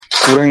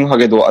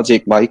불행하게도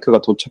아직 마이크가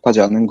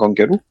도착하지 않은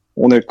관계로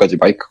오늘까지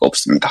마이크가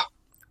없습니다.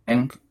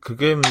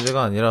 그게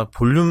문제가 아니라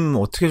볼륨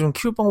어떻게 좀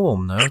키울 방법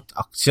없나요?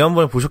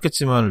 지난번에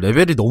보셨겠지만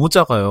레벨이 너무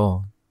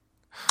작아요.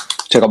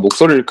 제가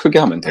목소리를 크게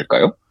하면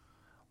될까요?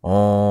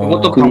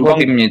 그것도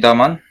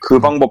방법입니다만 그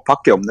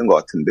방법밖에 없는 것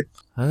같은데.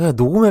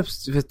 녹음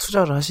앱에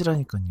투자를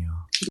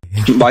하시라니까요.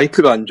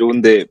 마이크가 안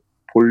좋은데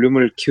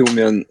볼륨을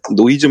키우면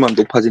노이즈만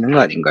높아지는 거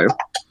아닌가요?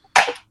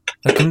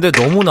 근데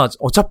너무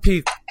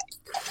어차피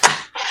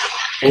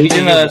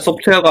노이즈는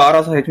소프트웨어가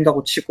알아서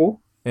해준다고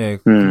치고. 예.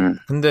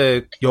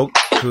 근데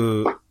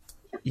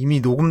이미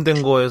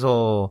녹음된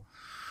거에서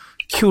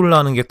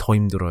키우려는 게 더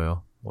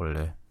힘들어요,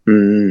 원래.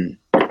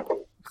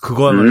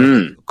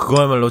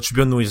 그거야말로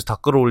주변 노이즈 다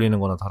끌어올리는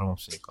거나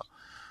다름없으니까.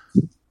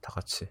 다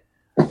같이.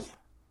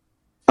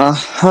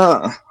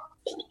 아하.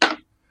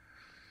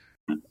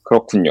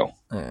 그렇군요.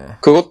 네.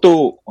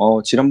 그것도,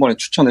 지난번에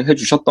추천을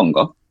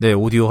해주셨던가? 네,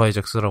 오디오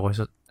하이잭스라고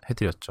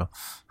해드렸죠.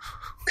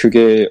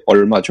 그게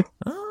얼마죠?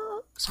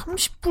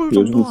 30불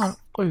정도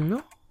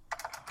할걸요?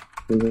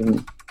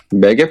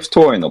 맥앱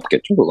스토어에는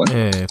없겠죠, 그건?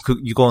 네,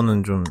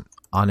 이거는 좀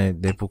안에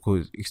내부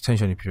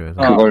익스텐션이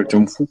필요해서. 그걸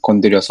좀 훅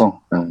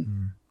건드려서.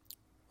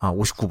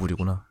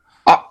 59불이구나.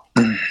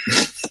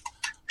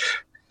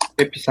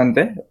 꽤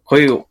비싼데?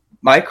 거의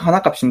마이크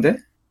하나 값인데?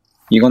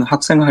 이건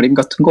학생 할인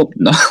같은 거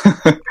없나?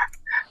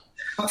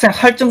 학생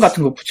할증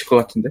같은 거 붙일 것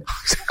같은데?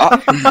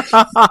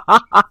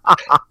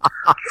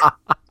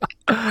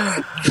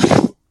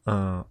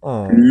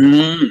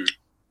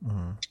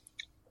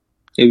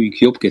 여기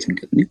귀엽게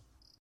생겼네?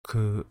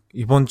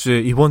 이번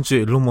주에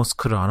일론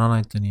머스크를 안 하나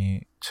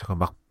했더니, 제가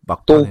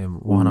막판에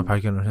뭐 하나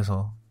발견을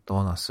해서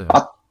넣어놨어요.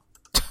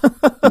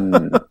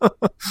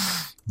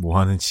 뭐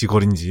하는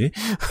지걸인지.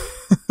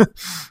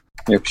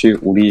 역시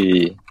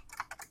우리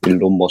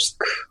일론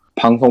머스크.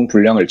 방송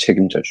분량을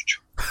책임져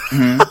주죠.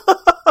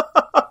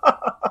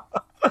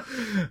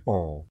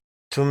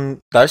 좀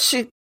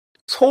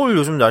서울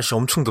요즘 날씨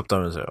엄청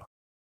덥다면서요?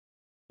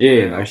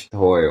 예, 날씨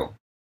더워요.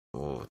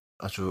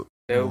 아주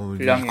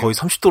분량이 거의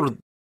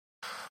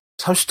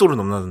 30도를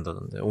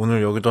넘나든다던데.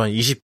 오늘 여기도 한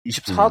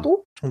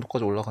 24도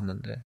정도까지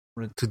올라갔는데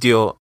오늘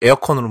드디어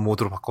에어컨으로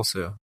모드로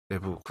바꿨어요.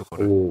 내부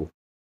그거를.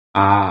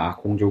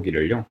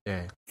 공조기를요?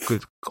 예,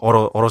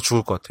 얼어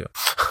죽을 것 같아요.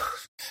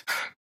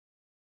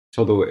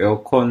 저도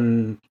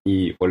에어컨이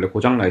원래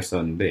고장나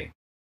있었는데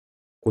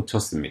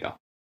고쳤습니다.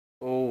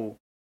 오.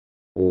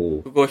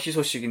 그거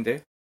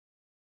희소식인데?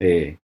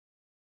 네.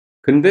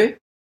 근데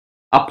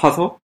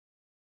아파서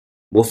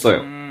못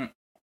써요.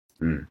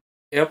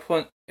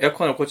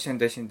 에어컨을 고치는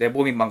대신 내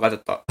몸이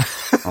망가졌다.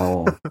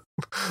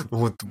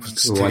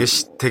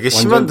 되게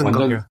심한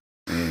등각이야.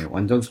 네,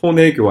 완전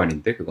손해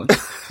교환인데 그건.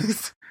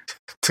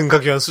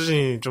 등각 교환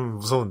수준이 좀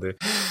무서운데.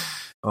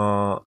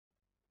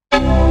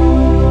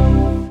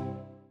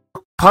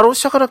 바로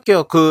시작을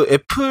할게요.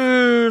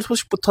 애플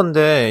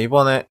소식부터인데,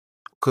 이번에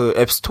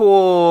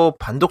앱스토어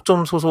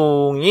반독점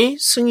소송이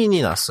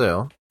승인이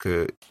났어요.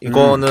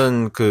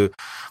 이거는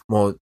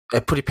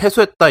애플이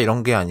패소했다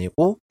이런 게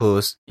아니고,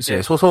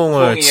 이제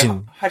소송을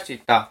할 수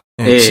있다.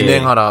 네,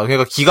 진행하라.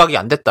 그러니까 기각이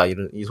안 됐다,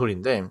 이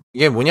소리인데,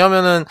 이게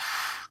뭐냐면은,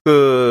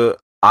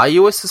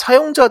 iOS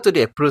사용자들이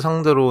애플을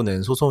상대로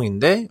낸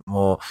소송인데,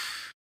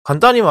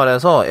 간단히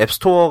말해서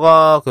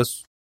앱스토어가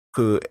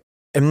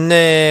앱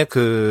내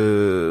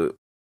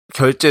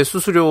결제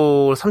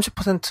수수료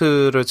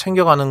 30%를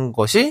챙겨가는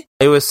것이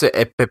iOS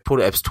앱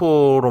배포를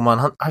앱스토어로만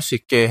할 수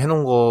있게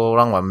해놓은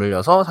거랑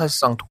맞물려서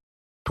사실상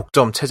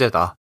독점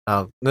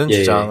체제다라는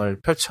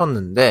주장을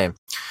펼쳤는데,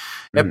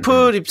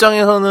 애플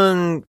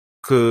입장에서는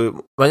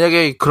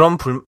만약에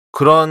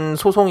그런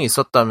소송이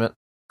있었다면,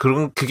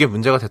 그게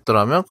문제가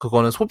됐더라면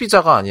그거는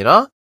소비자가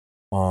아니라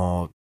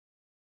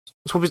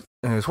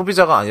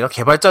소비자가 아니라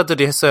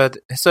개발자들이 했어야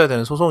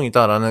되는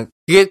소송이다라는,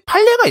 이게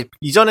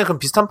이전에 그런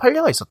비슷한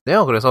판례가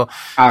있었대요. 그래서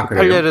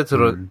판례를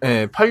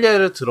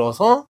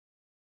들어서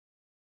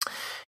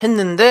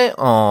했는데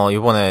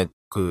이번에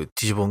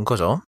뒤집은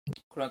거죠.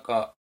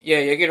 그러니까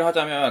얘기를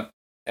하자면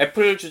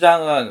애플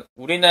주장은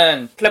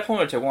우리는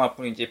플랫폼을 제공할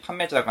뿐이지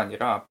판매자가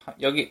아니라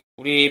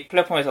우리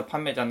플랫폼에서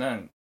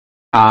판매자는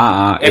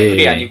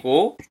애플이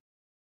아니고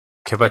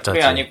개발자지.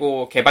 애플이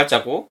아니고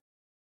개발자고,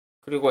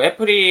 그리고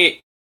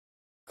애플이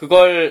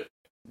그걸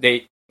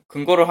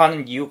근거로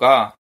하는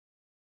이유가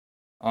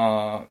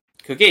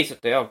그게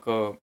있었대요.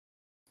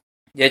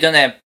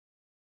 예전에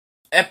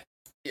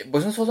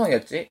무슨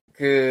소송이었지?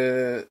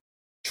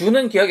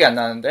 주는 기억이 안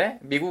나는데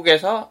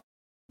미국에서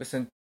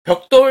무슨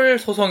벽돌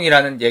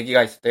소송이라는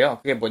얘기가 있었대요.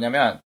 그게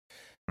뭐냐면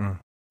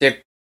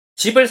이제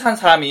집을 산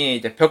사람이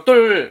이제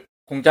벽돌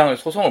공장을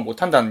소송을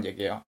못 한다는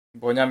얘기예요.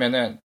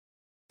 뭐냐면은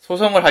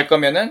소송을 할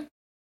거면은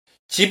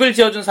집을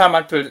지어준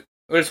사람한테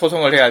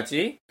소송을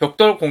해야지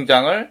벽돌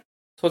공장을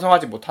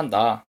소송하지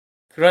못한다.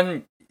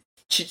 그런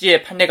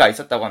취지의 판례가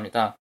있었다고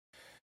합니다.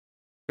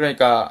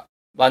 그러니까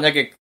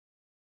만약에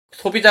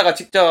소비자가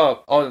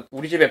직접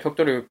우리 집에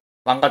벽돌이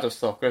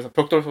망가졌어. 그래서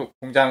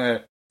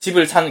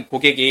집을 산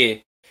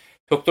고객이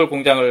벽돌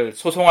공장을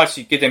소송할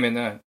수 있게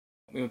되면은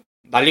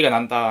난리가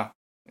난다.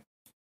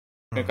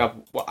 그러니까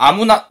뭐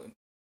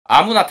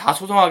아무나 다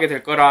소송하게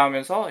될 거라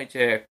하면서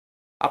이제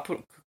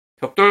앞으로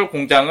벽돌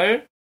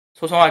공장을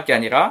소송할 게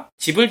아니라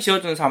집을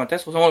지어주는 사람한테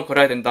소송을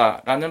걸어야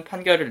된다라는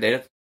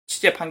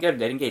취재 판결을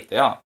내린 게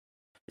있대요.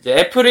 이제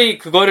애플이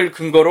그거를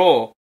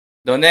근거로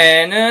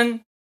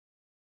너네는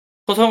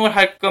소송을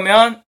할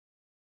거면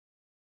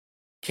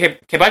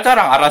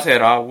개발자랑 알아서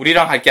해라.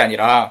 우리랑 할 게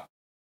아니라.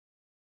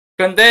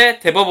 그런데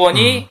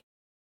대법원이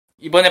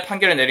이번에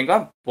판결을 내린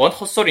건 뭔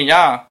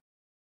헛소리냐.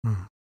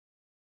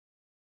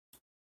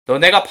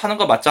 너네가 파는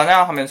거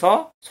맞잖아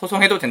하면서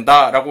소송해도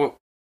된다라고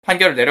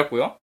판결을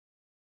내렸고요.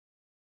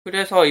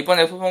 그래서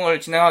이번에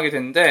소송을 진행하게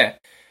됐는데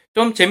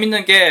좀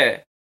재밌는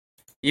게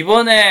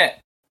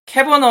이번에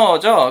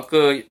캐버너죠.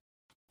 그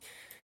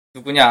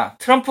누구냐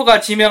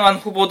트럼프가 지명한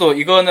후보도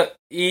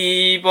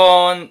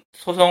이번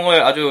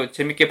소송을 아주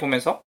재밌게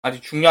보면서 아주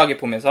중요하게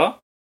보면서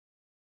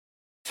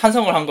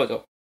찬성을 한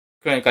거죠.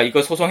 그러니까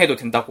이거 소송해도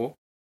된다고.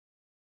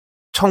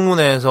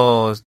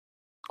 청문회에서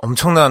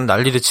엄청난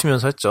난리를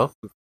치면서 했죠.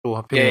 또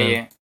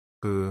하필이면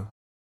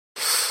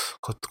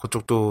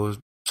그쪽도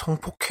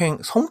성추행?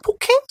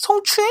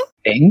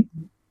 엥?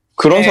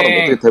 그런 사람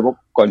어떻게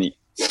대법관이?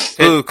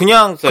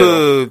 그냥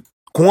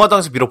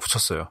공화당에서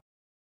밀어붙였어요.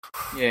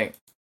 예.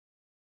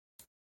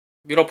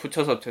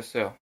 밀어붙여서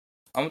됐어요.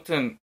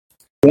 아무튼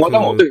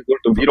공화당 어떻게 그걸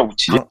또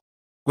밀어붙이지?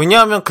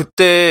 왜냐하면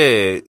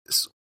그때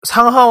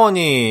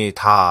상하원이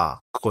다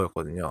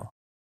그거였거든요.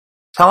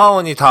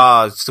 상하원이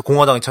다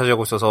공화당이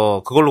차지하고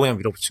있어서 그걸로 그냥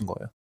밀어붙인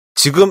거예요.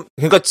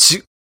 그러니까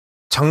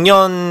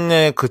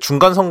작년에 그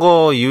중간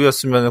선거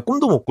이후였으면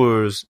꿈도 못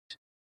꿀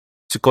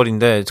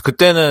짓거리인데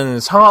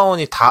그때는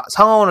상하원을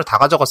다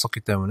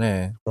가져갔었기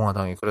때문에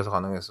공화당이 그래서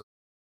가능했어.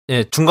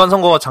 예, 중간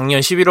선거가 작년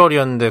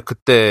 11월이었는데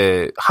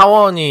그때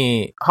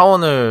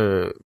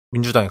하원을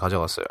민주당이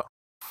가져갔어요.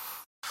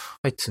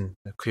 하여튼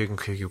그 얘기는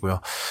그 얘기고요.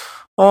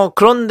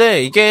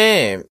 그런데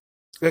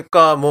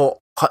그러니까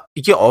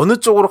이게 어느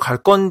쪽으로 갈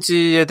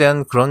건지에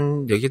대한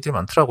그런 얘기들이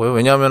많더라고요.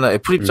 왜냐하면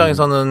애플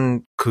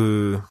입장에서는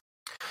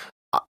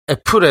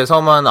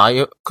애플에서만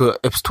그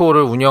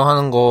앱스토어를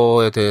운영하는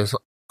거에 대해서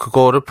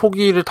그거를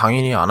포기를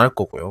당연히 안 할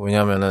거고요.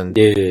 왜냐하면은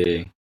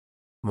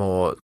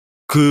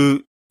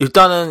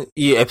일단은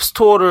이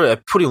앱스토어를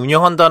애플이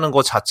운영한다는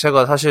것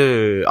자체가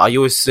사실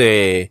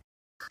iOS의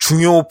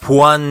중요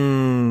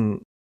보안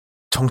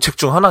정책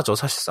중 하나죠,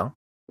 사실상.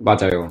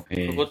 맞아요.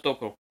 예. 그것도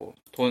그렇고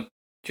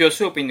주요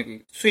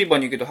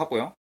수입원이기도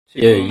하고요.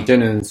 지금. 예,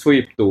 이제는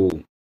수입도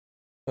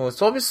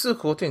서비스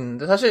그것도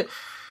있는데 사실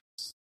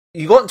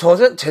이건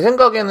제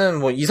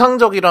생각에는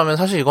이상적이라면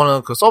사실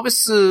이거는 그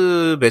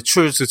서비스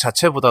매출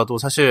자체보다도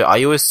사실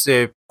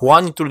iOS의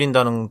보안이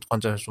뚫린다는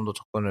관점에서 좀 더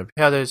접근을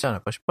해야 되지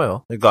않을까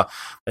싶어요. 그러니까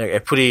만약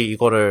애플이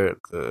이거를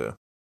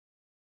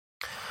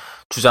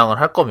주장을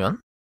할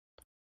거면,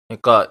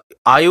 그러니까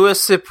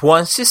iOS의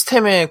보안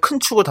시스템의 큰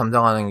축을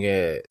담당하는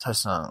게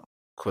사실상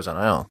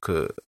그거잖아요.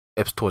 그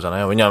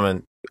앱스토어잖아요.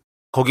 왜냐하면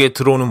거기에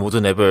들어오는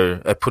모든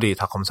앱을 애플이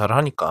다 검사를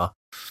하니까.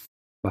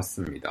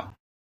 맞습니다.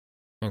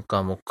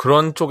 그러니까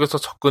그런 쪽에서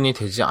접근이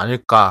되지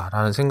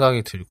않을까라는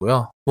생각이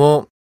들고요.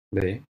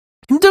 네.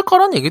 힘들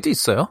거란 얘기도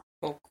있어요.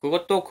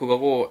 그것도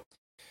그거고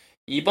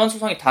이번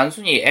소송이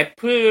단순히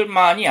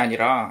애플만이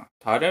아니라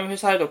다른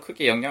회사에도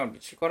크게 영향을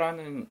미칠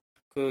거라는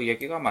그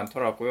얘기가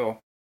많더라고요.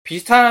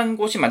 비슷한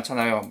곳이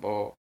많잖아요.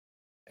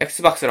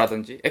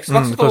 엑스박스라든지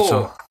엑스박스도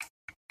그렇죠.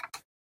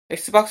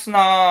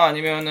 엑스박스나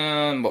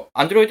아니면은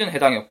안드로이드는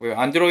해당이 없고요.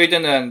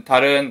 안드로이드는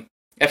다른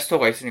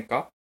앱스토어가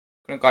있으니까.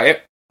 그러니까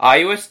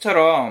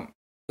iOS처럼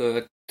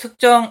그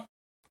특정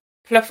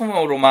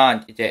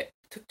플랫폼으로만 이제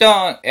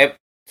특정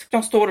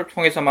스토어를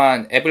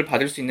통해서만 앱을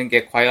받을 수 있는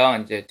게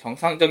과연 이제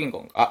정상적인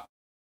건가,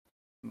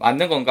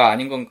 맞는 건가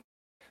아닌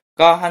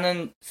건가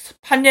하는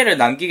판례를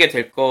남기게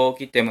될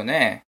거기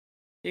때문에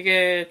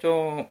이게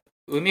좀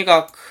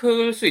의미가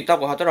클 수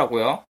있다고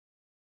하더라고요.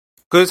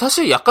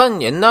 사실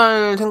약간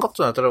옛날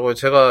생각도 나더라고요.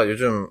 제가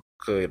요즘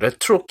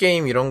레트로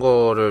게임 이런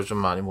거를 좀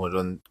많이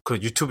이런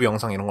유튜브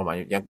영상 이런 걸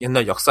많이,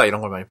 옛날 역사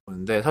이런 걸 많이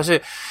보는데,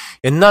 사실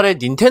옛날에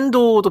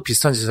닌텐도도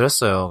비슷한 짓을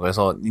했어요.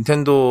 그래서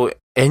닌텐도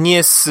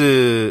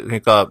NES,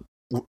 그러니까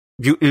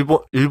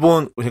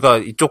일본, 그러니까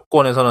이쪽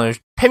권에서는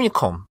패밀리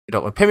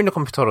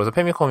컴퓨터로 해서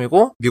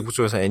패미컴이고, 미국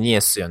쪽에서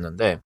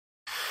NES였는데,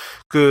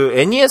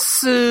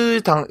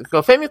 NES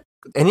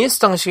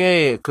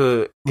당시에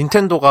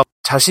닌텐도가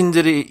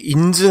자신들이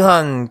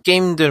인증한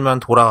게임들만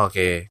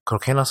돌아가게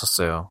그렇게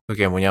해놨었어요.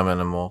 그게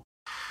뭐냐면은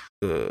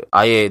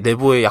아예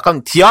내부에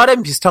약간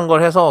DRM 비슷한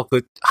걸 해서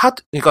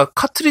그러니까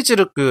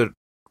카트리지를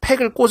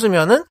팩을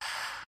꽂으면은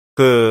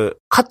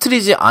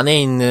카트리지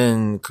안에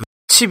있는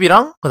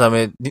칩이랑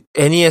그다음에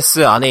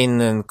NES 안에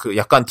있는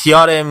약간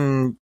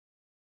DRM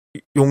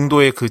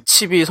용도의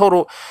칩이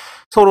서로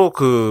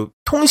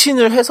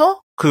통신을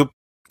해서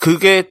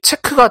그게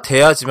체크가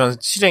돼야지만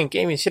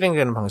게임이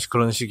실행되는 방식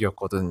그런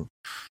식이었거든요.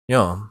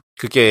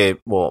 그게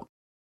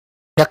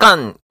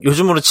약간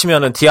요즘으로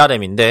치면은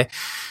DRM인데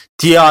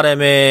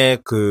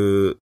DRM의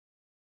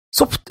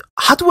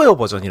하드웨어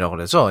버전이라고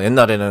그러죠.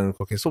 옛날에는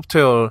그렇게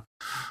소프트웨어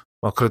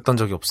그랬던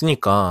적이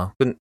없으니까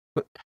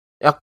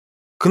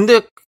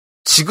근데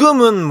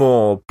지금은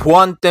뭐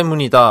보안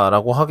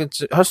때문이다라고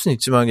할 수는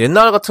있지만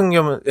옛날 같은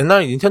경우는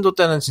옛날 닌텐도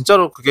때는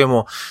진짜로 그게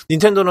뭐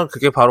닌텐도는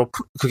그게 바로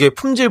그게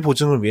품질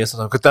보증을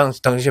위해서 그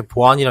당시에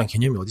보안이란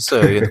개념이 어디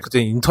있어요?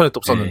 그때 인터넷도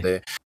없었는데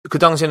네. 그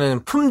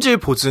당시에는 품질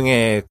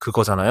보증의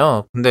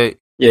그거잖아요. 근데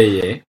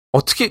예.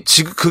 어떻게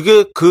지금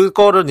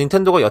그거를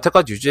닌텐도가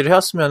여태까지 유지를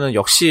해왔으면은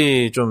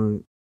역시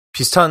좀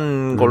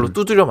비슷한 걸로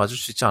두드려 맞을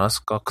수 있지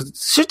않았을까?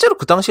 실제로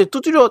그 당시에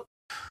두드려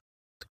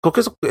그렇게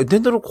해서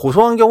닌텐도를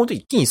고소한 경우도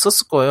있긴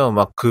있었을 거예요.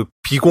 막 그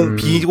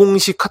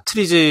비공식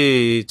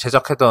카트리지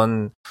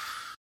제작하던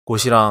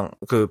곳이랑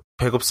그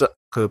배급사,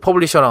 그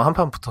퍼블리셔랑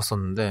한판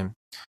붙었었는데,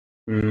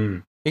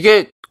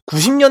 이게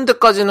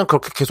 90년대까지는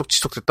그렇게 계속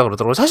지속됐다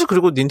그러더라고요. 사실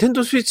그리고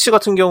닌텐도 스위치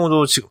같은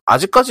경우도 지금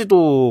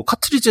아직까지도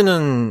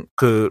카트리지는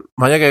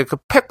만약에 그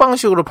팩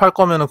방식으로 팔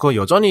거면은 그거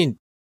여전히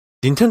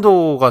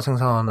닌텐도가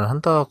생산을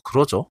한다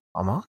그러죠.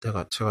 아마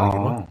제가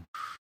알기로.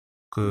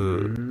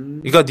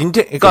 그러니까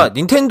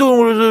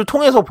닌텐도를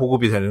통해서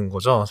보급이 되는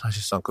거죠,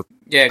 사실상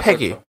예,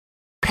 팩이.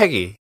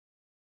 그렇죠.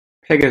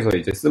 팩에서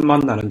이제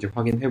쓴맛 나는지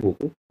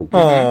확인해보고.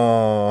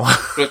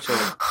 그렇죠.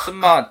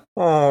 쓴맛.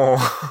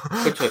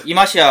 그렇죠. 이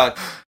맛이야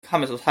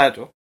하면서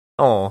사야죠.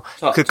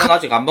 전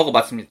아직 안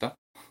먹어봤습니다.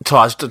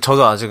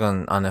 저도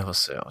아직은 안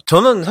해봤어요.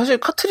 저는 사실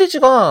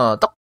카트리지가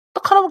딱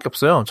하나밖에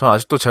없어요. 저는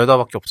아직도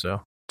젤다밖에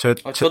없어요.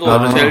 저도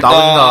나머지는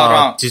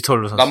다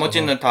디지털로 샀어요.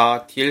 나머지는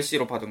다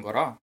DLC로 받은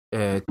거라.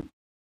 예.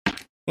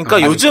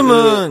 그러니까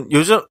요즘은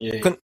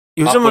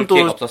또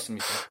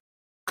없었습니다.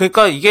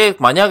 그러니까 이게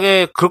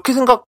만약에 그렇게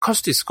생각할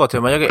수도 있을 것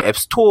같아요. 만약에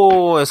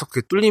앱스토어에서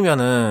그게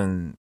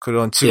뚫리면은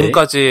그런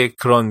지금까지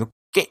그런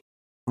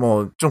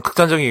뭐 좀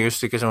극단적인 얘기일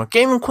수도 있겠지만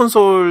게임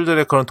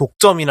콘솔들의 그런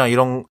독점이나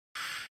이런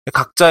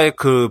각자의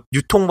그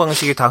유통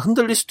방식이 다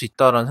흔들릴 수도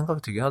있다라는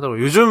생각이 들긴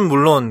하더라고요. 요즘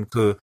물론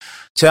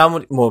제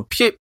아무리 뭐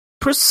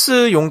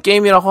플스용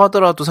게임이라고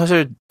하더라도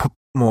사실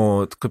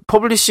뭐 그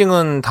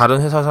퍼블리싱은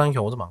다른 회사에서 하는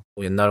경우도 많고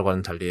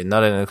옛날과는 달리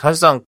옛날에는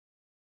사실상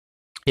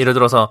예를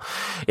들어서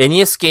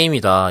NES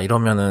게임이다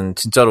이러면은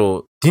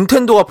진짜로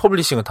닌텐도가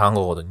퍼블리싱을 다 한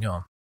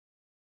거거든요.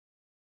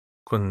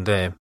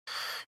 그런데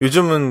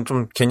요즘은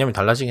좀 개념이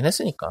달라지긴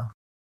했으니까.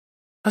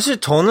 사실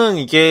저는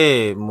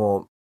이게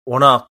뭐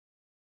워낙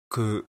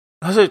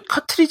사실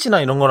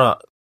카트리지나 이런 거나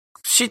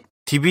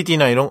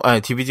DVD나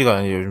DVD가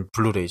아니라 요즘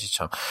블루레이지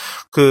참.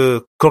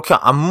 그렇게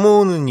안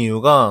모으는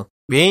이유가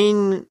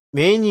메인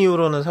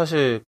이유로는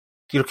사실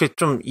이렇게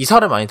좀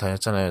이사를 많이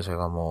다녔잖아요.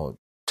 제가 뭐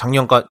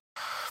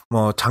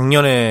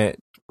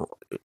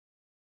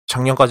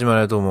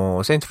작년까지만 해도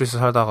뭐 세인트루이스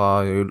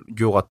살다가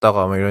뉴욕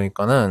왔다가 막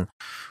이러니까는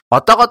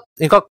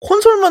그러니까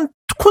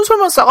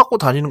콘솔만 싸갖고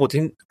다니는 것도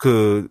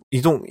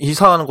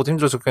이사하는 것도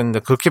힘들었겠는데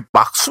그렇게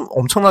막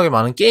엄청나게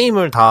많은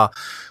게임을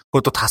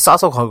그것도 다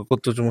싸서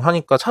그것도 좀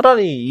하니까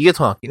차라리 이게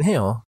더 낫긴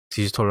해요.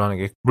 디지털로 하는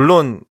게.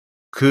 물론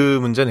그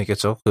문제는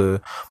있겠죠.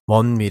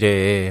 먼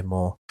미래에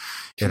뭐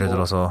예를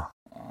들어서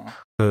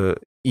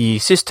이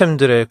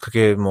시스템들의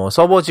그게 뭐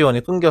서버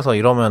지원이 끊겨서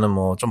이러면은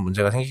뭐 좀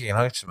문제가 생기긴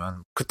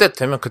하겠지만 그때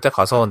되면 그때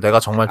가서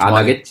내가 정말 안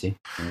하겠지.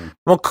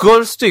 뭐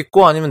그걸 수도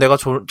있고 아니면 내가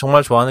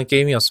정말 좋아하는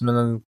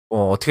게임이었으면은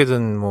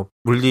어떻게든 뭐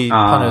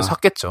물리판을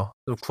샀겠죠.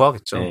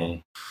 구하겠죠.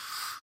 네.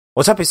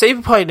 어차피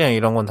세이브 파일이나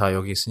이런 건 다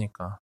여기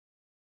있으니까.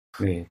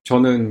 네,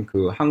 저는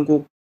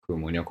한국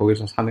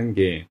거기서 사는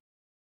게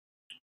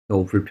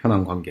너무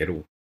불편한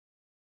관계로.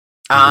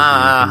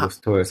 닌텐도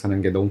스토어에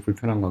사는 게 너무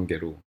불편한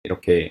관계로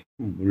이렇게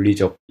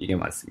물리적 이게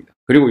많습니다.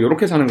 그리고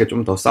이렇게 사는 게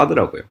좀 더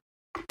싸더라고요.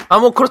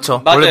 뭐 그렇죠.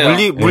 맞아요.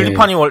 원래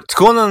물리판이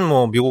그거는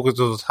뭐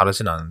미국에서도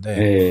다르진 않은데.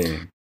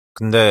 네.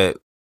 근데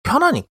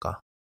편하니까.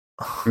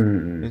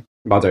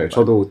 맞아요.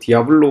 저도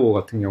디아블로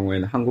같은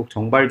경우에는 한국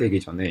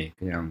정발되기 전에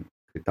그냥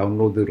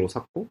다운로드로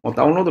샀고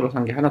다운로드로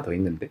산 게 하나 더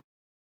있는데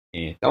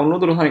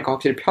다운로드로 사니까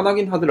확실히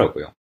편하긴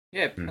하더라고요.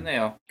 예,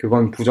 편해요.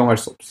 그건 부정할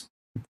수 없어.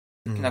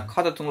 그냥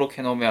카드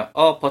등록해놓으면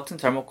버튼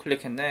잘못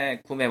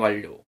클릭했네. 구매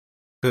완료.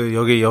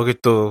 여기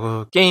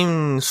또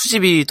게임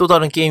수집이 또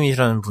다른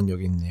게임이라는 분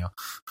여기 있네요.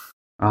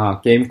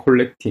 게임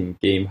콜렉팅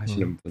게임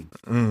하시는 분.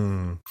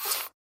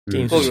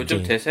 게임 또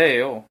요즘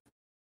대세예요.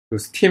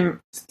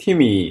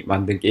 스팀이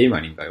만든 게임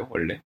아닌가요?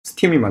 원래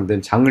스팀이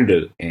만든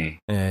장르.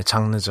 네,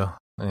 장르죠.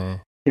 네.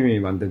 스팀이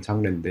만든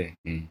장르인데.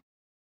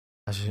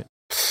 사실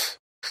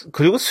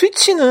그리고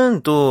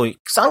스위치는 또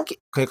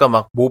그러니까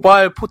막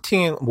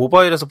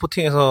모바일에서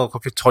포팅해서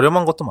그렇게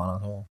저렴한 것도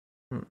많아서.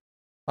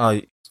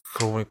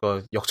 그러고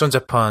보니까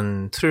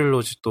역전재판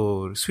트릴로지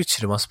또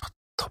스위치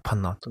리마스터판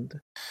나왔던데.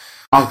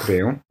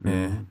 그래요?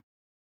 네.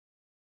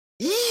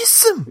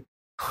 있음!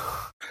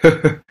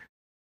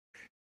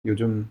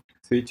 요즘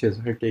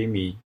스위치에서 할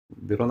게임이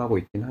늘어나고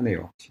있긴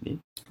하네요, 확실히.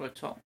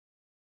 그렇죠.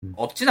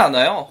 없진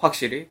않아요,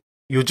 확실히.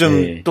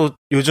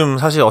 요즘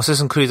사실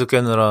어쌔신 크리드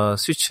깨느라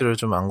스위치를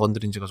좀 안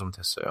건드린 지가 좀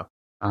됐어요.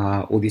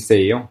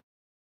 오디세이요?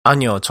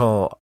 아니요,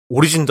 저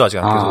오리진도 아직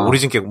안 깨서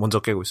오리진 먼저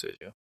깨고 있어요,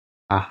 지금.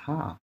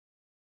 아하.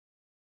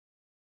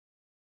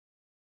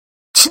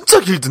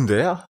 진짜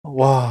길던데?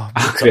 와.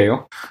 아,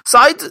 그래요?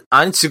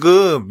 아니,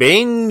 지금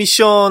메인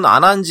미션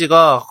안 한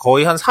지가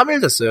거의 한 3일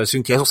됐어요.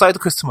 지금 계속 사이드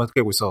퀘스트만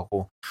깨고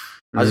있어갖고.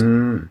 아직,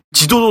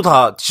 지도도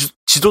다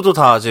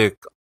아직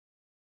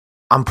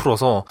안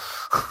풀어서.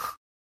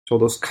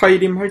 저도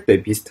스카이림 할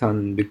때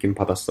비슷한 느낌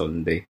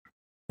받았었는데.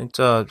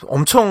 진짜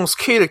엄청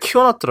스케일을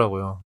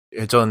키워놨더라고요.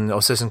 예전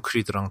어쌔신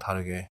크리드랑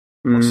다르게.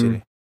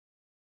 확실히.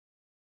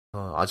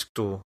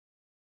 아직도,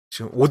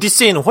 지금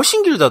오디세이는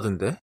훨씬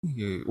길다던데?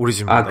 이게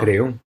오리진보다. 아,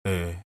 그래요?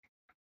 네.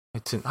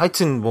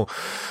 하여튼 뭐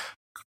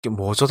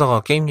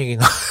어쩌다가 게임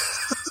얘기나.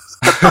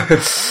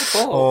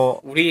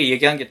 우리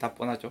얘기한 게 다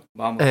뻔하죠.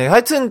 마음으로. 네,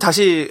 하여튼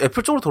다시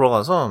애플 쪽으로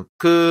돌아가서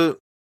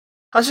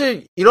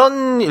사실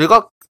이런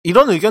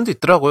의견도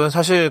있더라고요.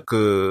 사실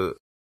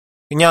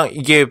그냥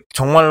이게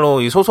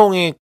정말로 이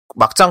소송이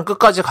막장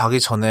끝까지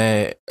가기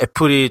전에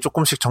애플이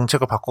조금씩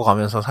정책을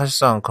바꿔가면서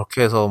사실상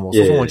그렇게 해서 뭐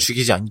소송을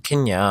죽이지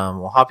않겠냐,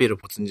 뭐 합의를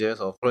보든지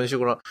해서 그런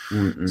식으로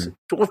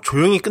조금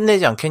조용히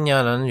끝내지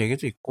않겠냐라는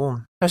얘기도 있고,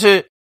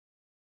 사실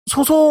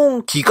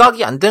소송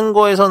기각이 안 된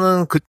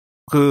거에서는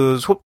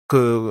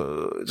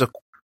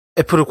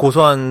애플을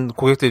고소한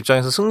고객들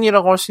입장에서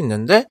승리라고 할 수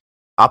있는데,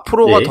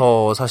 앞으로가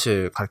더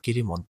사실 갈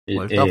길이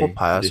멀다고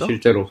봐야죠.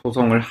 실제로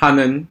소송을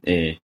하는,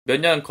 몇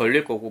년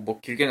걸릴 거고, 뭐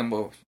길게는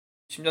뭐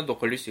 10년도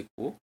걸릴 수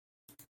있고.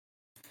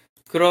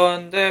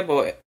 그런데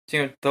뭐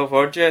지금 더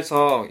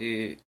버즈에서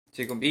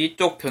지금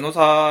이쪽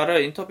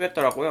변호사를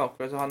인터뷰했더라고요.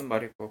 그래서 하는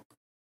말이 있고,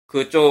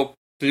 그쪽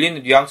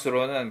들리는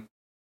뉘앙스로는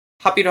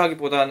합의를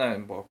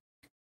하기보다는 뭐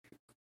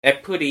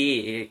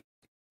애플이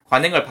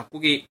관행을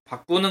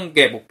바꾸는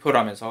게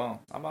목표라면서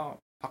아마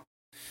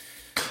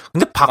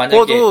근데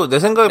바꿔도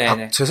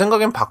제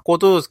생각엔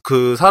바꿔도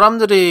그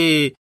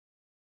사람들이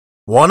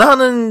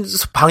원하는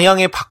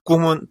방향의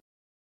바꿈은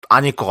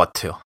아닐 것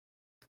같아요.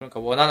 그러니까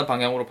원하는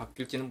방향으로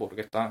바뀔지는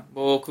모르겠다.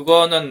 뭐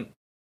그거는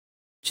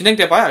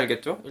진행돼봐야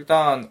알겠죠.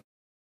 일단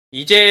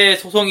이제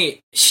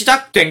소송이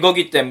시작된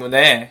거기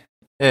때문에.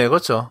 네,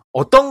 그렇죠.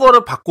 어떤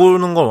거를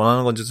바꾸는 걸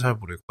원하는 건지도 잘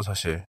모르겠고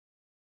사실.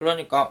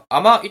 그러니까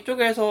아마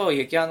이쪽에서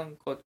얘기하는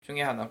것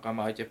중에 하나가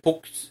아마 이제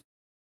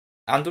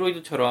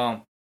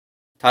안드로이드처럼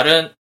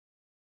다른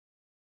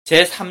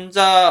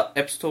제3자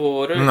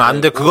앱스토어를 안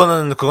돼.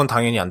 그건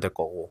당연히 안 될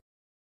거고.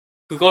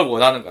 그걸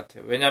원하는 것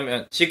같아요.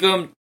 왜냐면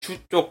지금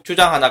쪽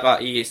주장 하나가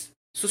이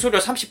수수료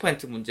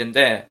 30%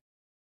 문제인데,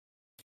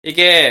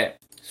 이게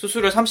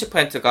수수료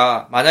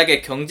 30%가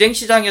만약에 경쟁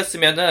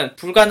시장이었으면은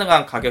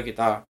불가능한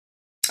가격이다.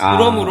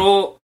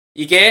 그러므로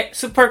이게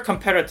super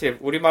competitive,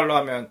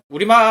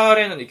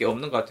 우리말에는 이게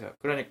없는 것 같아요.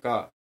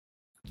 그러니까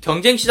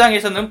경쟁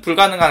시장에서는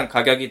불가능한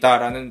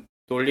가격이다라는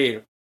논리.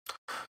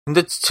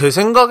 근데 제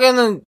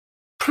생각에는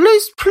플레이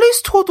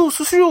스토어도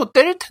수수료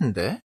때릴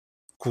텐데,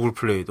 구글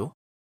플레이도.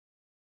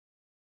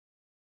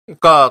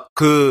 그러니까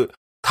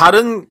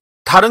다른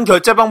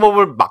결제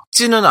방법을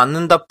막지는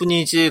않는다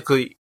뿐이지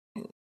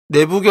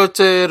내부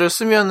결제를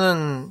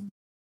쓰면은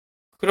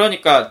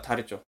그러니까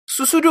다르죠.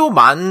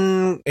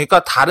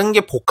 그러니까 다른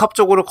게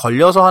복합적으로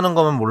걸려서 하는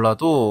거면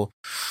몰라도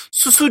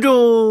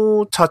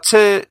수수료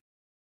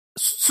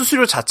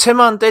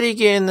자체만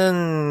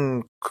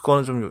때리기에는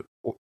그거는 좀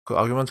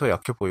아규먼트가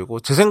약해 보이고,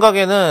 제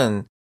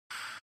생각에는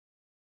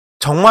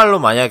정말로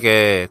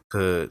만약에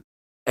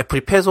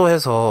애플이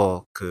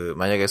패소해서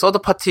만약에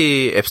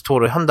서드파티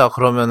앱스토어를 한다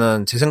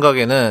그러면은 제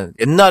생각에는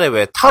옛날에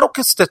왜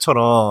타로했을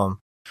때처럼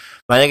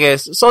만약에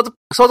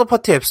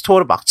서드파티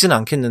앱스토어를 막지는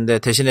않겠는데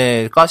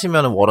대신에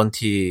까시면은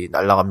워런티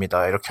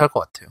날라갑니다 이렇게 할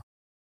것 같아요.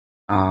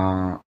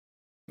 아마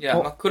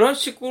그런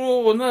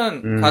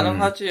식으로는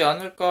가능하지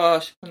않을까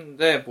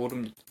싶은데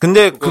모릅니다.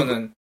 근데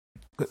그거는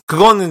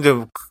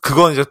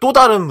이제 또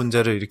다른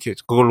문제를 이렇게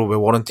그걸로 왜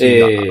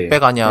워런티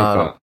빼가냐.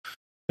 그러니까.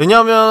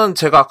 왜냐하면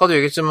제가 아까도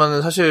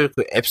얘기했지만 사실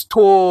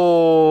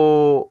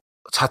앱스토어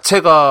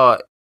자체가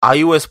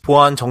iOS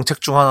보안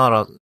정책 중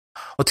하나라,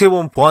 어떻게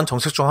보면 보안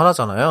정책 중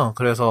하나잖아요.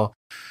 그래서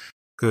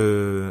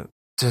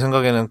제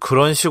생각에는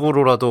그런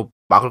식으로라도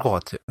막을 것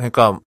같아요.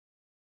 그러니까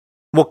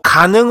뭐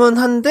가능은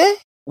한데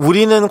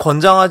우리는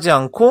권장하지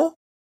않고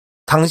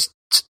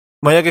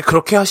만약에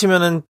그렇게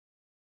하시면은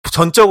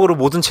전적으로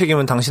모든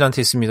책임은 당신한테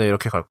있습니다.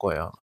 이렇게 갈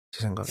거예요.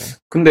 제 생각에는.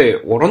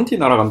 근데 워런티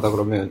날아간다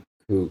그러면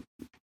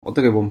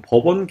어떻게 보면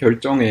법원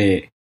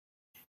결정에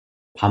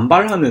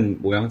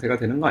반발하는 모양새가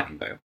되는 거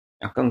아닌가요?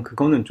 약간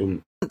그거는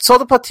좀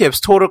서드파티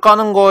앱스토어를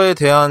까는 거에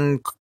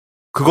대한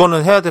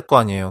그거는 해야 될 거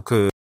아니에요.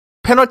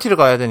 페널티를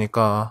가야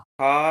되니까.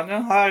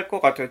 가능할 것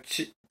같아요.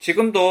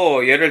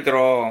 지금도 예를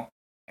들어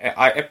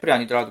애플이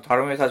아니더라도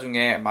다른 회사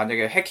중에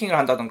만약에 해킹을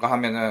한다던가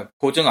하면은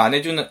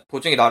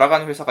보증이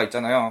날아가는 회사가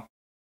있잖아요.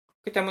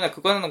 그렇기 때문에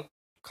그거는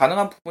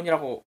가능한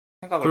부분이라고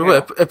생각을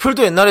해요. 그리고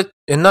애플도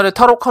옛날에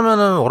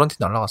탈옥하면은 워런티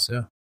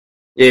날아갔어요.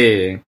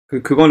 예,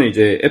 그거는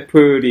이제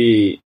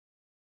애플이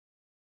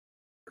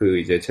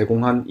이제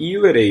제공한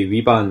EULA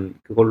위반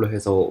그걸로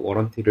해서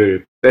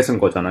워런티를 뺏은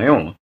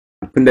거잖아요.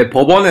 근데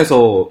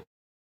법원에서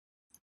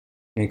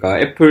그러니까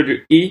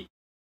애플이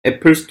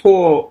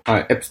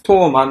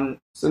앱스토어만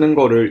쓰는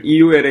거를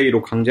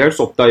EULA로 강제할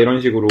수 없다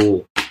이런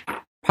식으로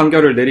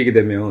판결을 내리게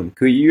되면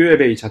그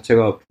EULA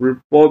자체가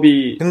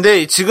불법이.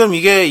 근데 지금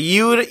이게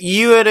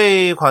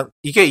EULA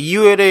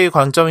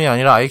관점이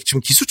아니라 아예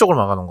지금 기술적으로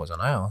막아놓은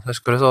거잖아요.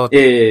 사실 그래서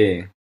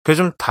예.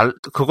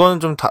 그거는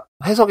좀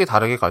해석이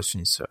다르게 갈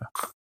수는 있어요.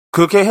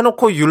 그렇게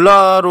해놓고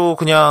율라로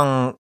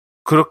그냥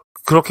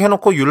그렇게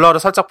해놓고 율라를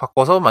살짝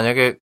바꿔서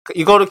만약에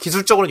이거를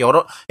기술적으로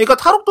그러니까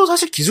탈옥도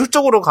사실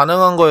기술적으로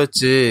가능한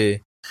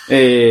거였지.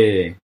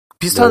 예.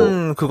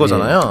 비슷한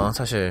그거잖아요,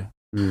 사실.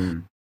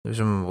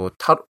 요즘 뭐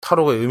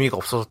탈옥의 의미가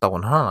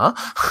없어졌다고는 하나?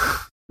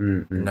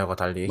 옛날과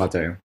달리.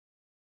 맞아요.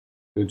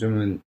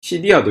 요즘은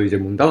CD야도 이제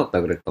문 닫았다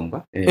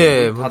그랬던가?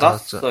 예, 문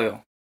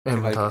닫았어요. 예,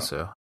 문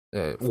닫았어요.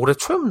 예, 올해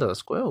초에 문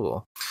닫았을 거예요,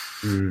 그거.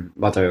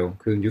 맞아요.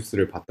 그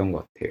뉴스를 봤던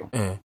것 같아요.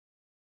 예.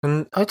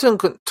 하여튼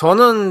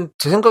저는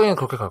제 생각에는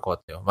그렇게 갈 것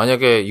같아요.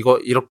 만약에 이거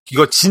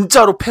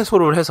진짜로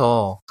패소를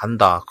해서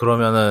간다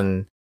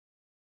그러면은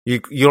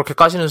이렇게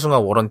까시는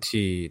순간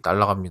워런티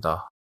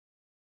날라갑니다.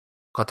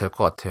 가 될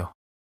것 같아요.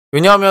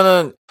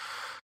 왜냐하면은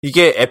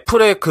이게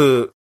애플의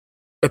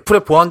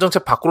보안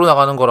정책 밖으로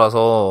나가는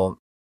거라서.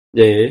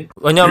 예.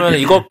 왜냐하면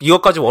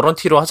이것까지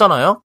워런티로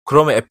하잖아요.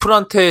 그러면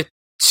애플한테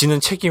지는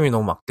책임이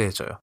너무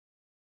막대해져요.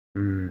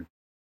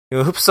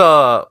 이거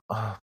흡사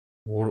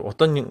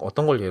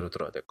어떤 걸 예로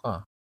들어야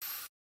될까?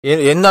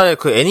 옛날에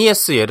그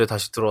NES 예를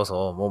다시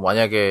들어서 뭐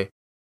만약에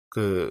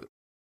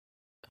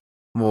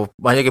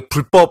만약에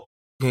불법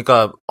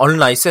그러니까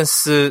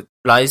라이센스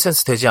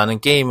되지 않은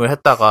게임을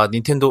했다가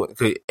닌텐도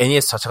그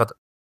NES 자체가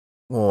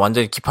뭐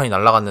완전히 기판이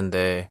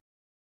날아갔는데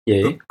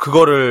예.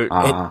 그거를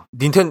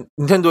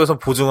닌텐도에서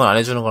보증을 안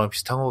해주는 거랑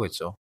비슷한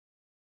거겠죠.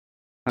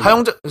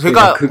 사용자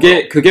그러니까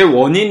그게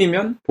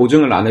원인이면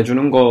보증을 안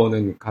해주는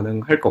거는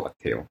가능할 것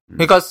같아요.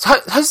 그러니까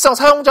사실상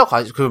사용자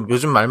과실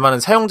요즘 말 많은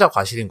사용자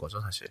과실인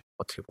거죠, 사실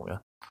어떻게 보면.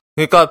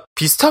 그러니까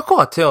비슷할 것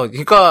같아요.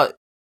 그러니까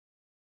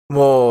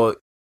뭐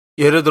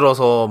예를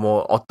들어서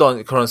뭐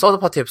어떤 그런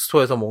서드파티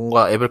앱스토어에서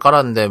뭔가 앱을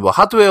깔았는데 뭐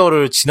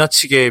하드웨어를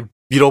지나치게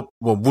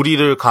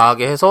무리를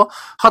가하게 해서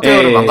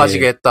하드웨어를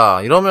망가지게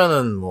했다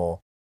이러면은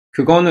뭐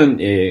그거는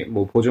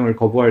뭐 보증을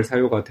거부할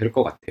사유가 될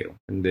것 같아요.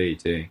 근데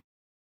이제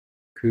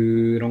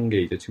그런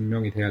게 이제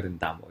증명이 돼야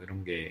된다 뭐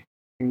이런 게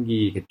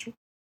생기겠죠?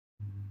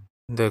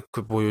 근데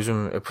뭐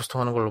요즘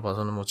애플스토어 하는 걸로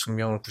봐서는 뭐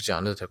증명을 굳이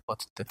안 해도 될 것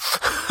같은데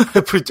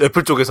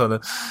애플 쪽에서는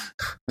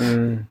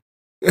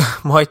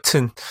뭐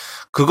하여튼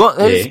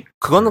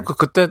그거는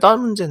그때 다른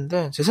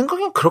문제인데 제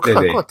생각엔 그렇게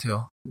갈 것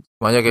같아요.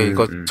 만약에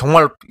이거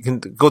정말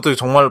그것도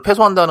정말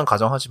패소한다는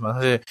가정하지만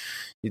사실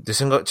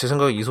제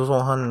생각에 이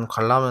소송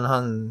가려면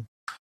한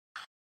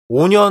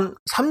 5년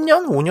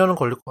 3년은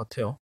걸릴 것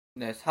같아요.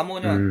 네,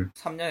 3-5년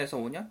 3년에서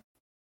 5년?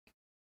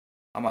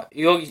 아마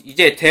여기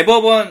이제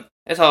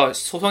대법원에서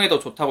소송해도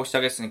좋다고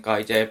시작했으니까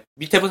이제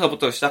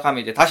밑에부터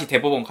시작하면 이제 다시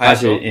대법원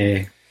가야죠.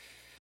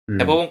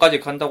 대법원까지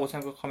간다고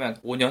생각하면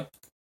 5년?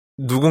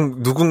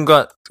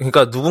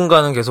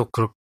 누군가는 계속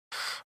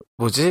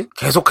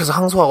계속해서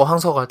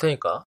항소하고 할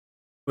테니까.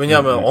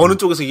 왜냐하면 어느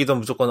쪽에서 이기든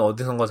무조건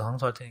어디선가서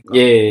항소할 테니까.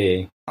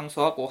 예.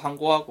 항소하고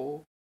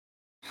항고하고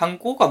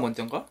항고가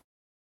먼저인가?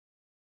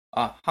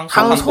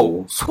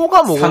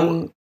 소가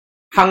뭐고?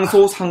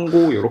 항소,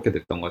 상고 이렇게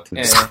됐던 것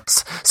같은데.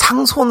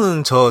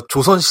 상소는 저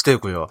조선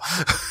시대고요.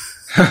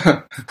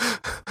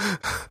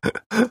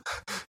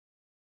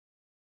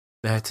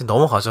 네, 하여튼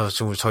넘어가죠.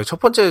 지금 저희 첫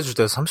번째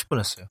주제에서 30분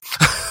했어요.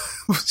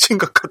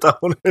 심각하다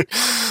오늘.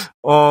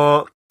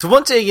 두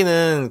번째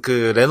얘기는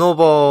그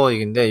레노버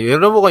얘기인데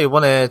레노버가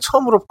이번에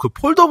처음으로 그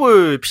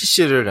폴더블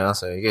PC를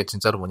내놨어요. 이게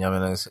진짜로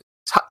뭐냐면은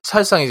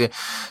사실상 이제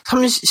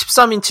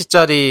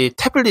 13인치짜리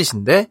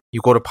태블릿인데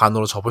이거를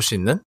반으로 접을 수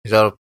있는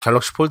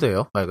갤럭시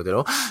폴드예요. 말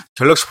그대로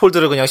갤럭시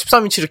폴드를 그냥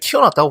 13인치를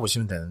키워놨다고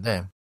보시면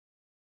되는데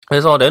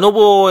그래서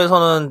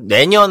레노버에서는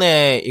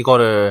내년에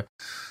이거를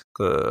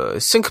그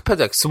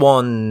싱크패드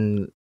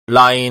X1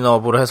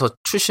 라인업으로 해서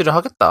출시를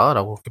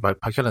하겠다라고 그렇게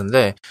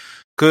밝혔는데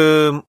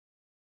그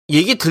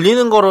얘기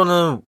들리는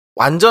거로는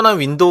완전한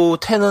윈도우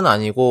 10은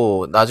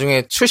아니고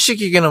나중에 출시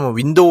기계는 뭐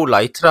윈도우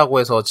라이트라고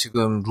해서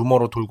지금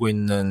루머로 돌고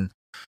있는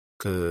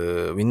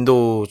그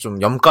윈도우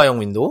좀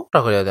염가형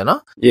윈도우라 그래야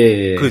되나?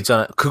 예. 그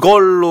있잖아요.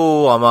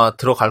 그걸로 아마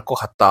들어갈 것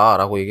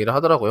같다라고 얘기를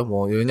하더라고요.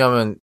 뭐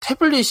왜냐면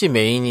태블릿이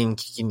메인인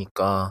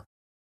기기니까.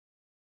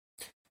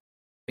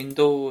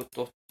 윈도우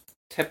또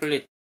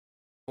태블릿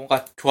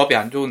뭔가 조합이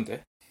안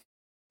좋은데.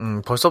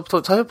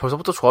 벌써부터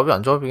조합이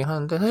안 좋아지긴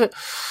하는데 사실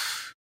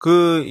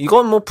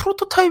이건 뭐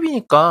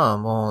프로토타입이니까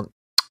뭐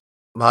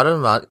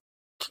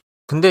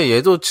근데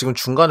얘도 지금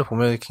중간에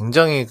보면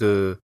굉장히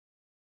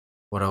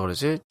뭐라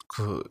그러지?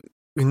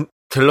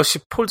 갤럭시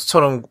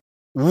폴드처럼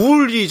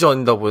우울이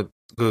전다고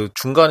그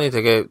중간에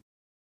되게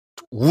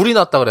우울이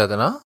났다 그래야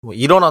되나? 뭐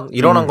일어난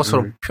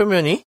것처럼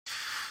표면이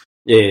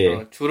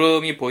예.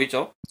 주름이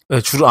보이죠?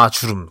 네,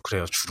 주름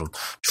그래요.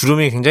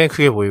 주름이 굉장히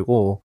크게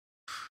보이고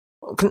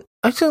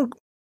하여튼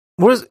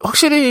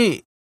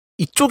확실히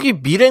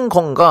이쪽이 미래인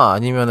건가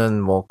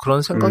아니면은 뭐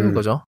그런 생각인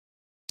거죠.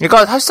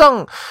 그러니까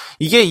사실상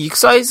이게 이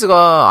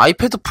사이즈가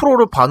아이패드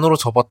프로를 반으로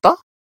접었다로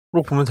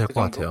보면 될 것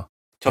같아요.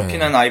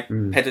 접히는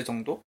아이패드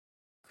정도?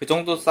 그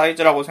정도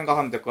사이즈라고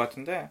생각하면 될 것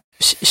같은데.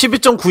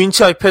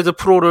 12.9인치 아이패드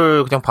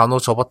프로를 그냥 반으로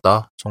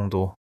접었다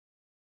정도인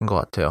것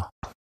같아요.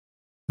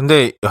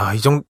 근데 야,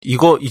 이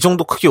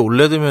정도 크기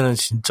올레드면은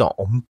진짜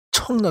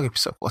엄청나게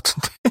비쌀 것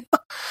같은데.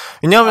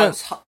 왜냐하면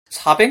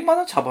 400만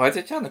원 잡아야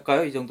되지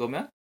않을까요? 이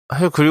정도면?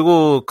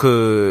 그리고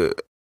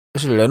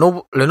사실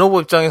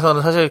레노버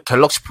입장에서는 사실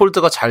갤럭시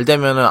폴드가 잘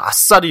되면은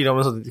아싸리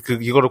이러면서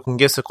이거를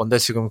공개했을 건데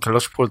지금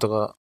갤럭시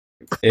폴드가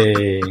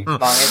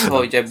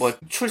망해서 이제 뭐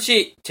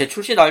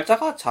재출시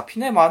날짜가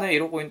잡히네 마네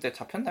이러고 있는데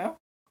잡혔나요?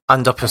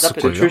 안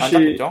잡혔을걸요? 안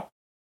잡혔죠?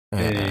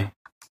 네.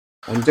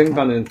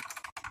 언젠가는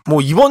뭐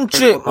이번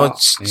주에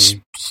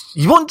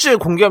이번 주에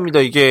공개합니다.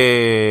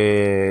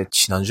 이게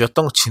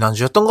지난주였던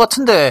것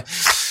같은데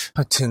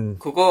하여튼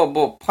그거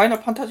뭐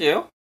파이널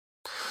판타지예요?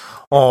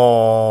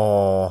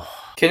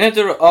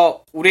 걔네들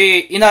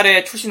우리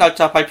이날에 출시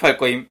날짜 발표할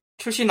거임.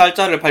 출시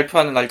날짜를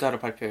발표하는 날짜를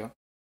발표해요.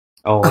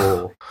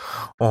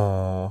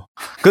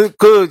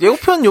 그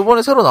예고편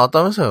요번에 새로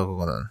나왔다면서요,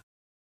 그거는.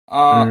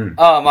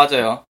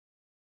 맞아요.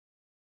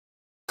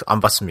 안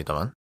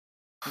봤습니다만.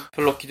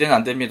 별로 기대는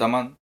안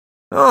됩니다만.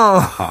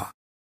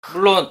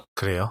 물론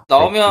그래요.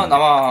 나오면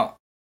아마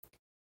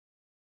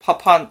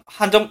파판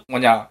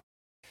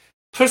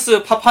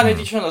플스 파판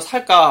에디션을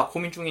살까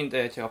고민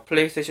중인데 제가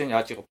플레이스테이션이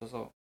아직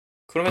없어서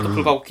그럼에도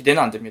불구하고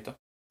기대는 안 됩니다.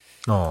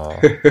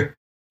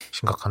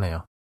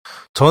 심각하네요.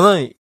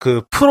 저는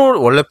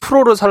원래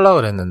프로를 살라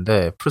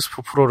그랬는데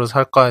플스4 프로를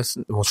살까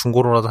뭐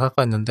중고로라도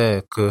살까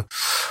했는데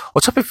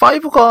어차피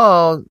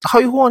 5가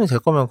하위 호환이 될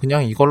거면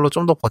그냥 이걸로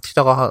좀 더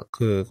버티다가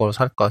그걸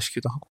살까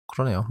싶기도 하고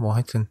그러네요. 뭐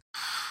하여튼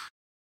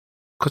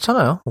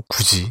그렇잖아요. 뭐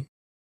굳이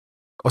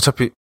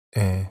어차피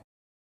예.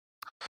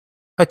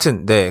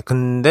 하여튼 네.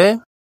 근데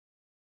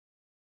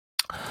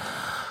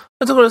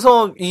하여튼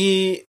그래서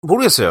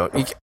모르겠어요.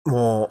 이게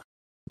뭐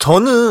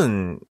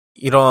저는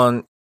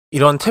이런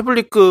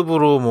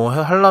태블릿급으로 뭐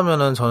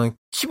하려면은 저는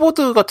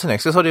키보드 같은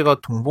액세서리가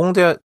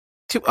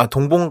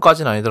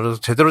동봉까지는 아니더라도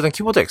제대로 된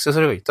키보드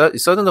액세서리가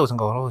있어야 된다고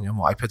생각을 하거든요.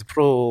 뭐 아이패드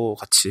프로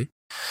같이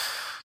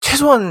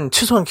최소한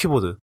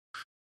키보드.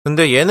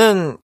 근데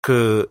얘는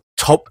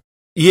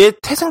얘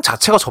태생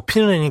자체가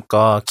접히는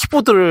애니까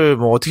키보드를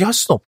뭐 어떻게 할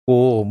수는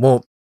없고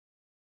뭐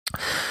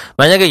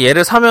만약에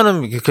얘를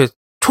사면은 이렇게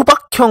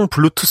초박형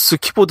블루투스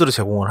키보드를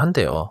제공을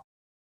한대요.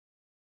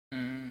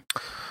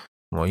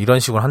 뭐 이런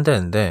식으로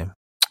한다는데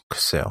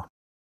글쎄요.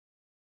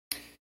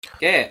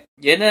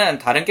 얘는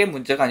다른 게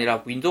문제가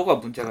아니라 윈도우가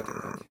문제가 되는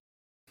거지.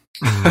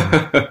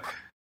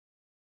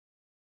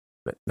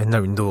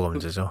 맨날 윈도우가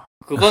문제죠.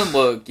 그건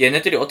뭐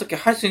얘네들이 어떻게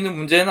할 수 있는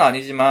문제는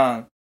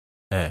아니지만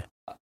네.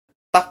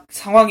 딱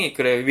상황이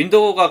그래요.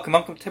 윈도우가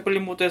그만큼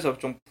태블릿 모드에서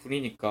좀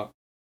불이니까.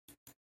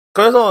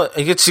 그래서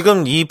이게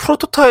지금 이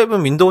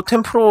프로토타입은 윈도우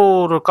 10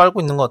 프로를 깔고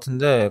있는 것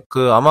같은데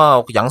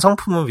아마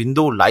양상품은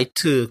윈도우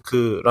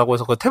라이트라고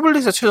해서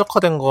태블릿에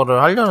최적화된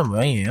거를 하려는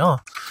모양이에요.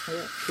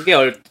 그게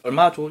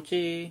얼마나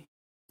좋을지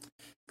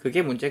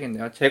그게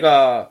문제겠네요.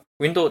 제가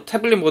윈도우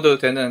태블릿 모드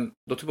되는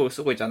노트북을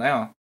쓰고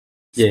있잖아요.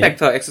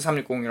 스펙터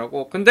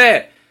X360이라고.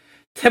 근데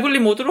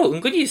태블릿 모드로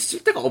은근히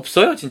쓸 데가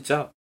없어요,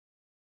 진짜.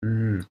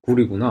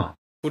 구리구나.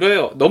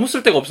 구려요. 너무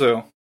쓸 데가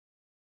없어요.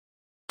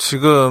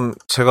 지금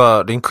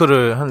제가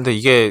링크를 하는데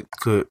이게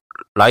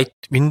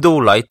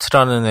윈도우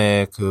라이트라는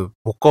애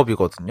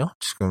목겁이거든요.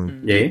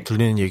 지금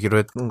들리는 얘기로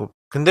했던 거.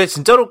 근데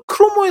진짜로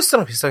크롬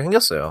OS랑 비슷하게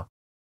생겼어요.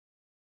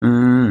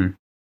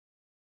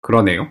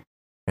 그러네요.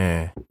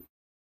 예.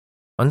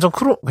 완전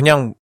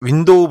그냥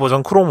윈도우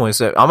버전 크롬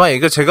OS. 아마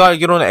이게 제가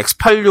알기로는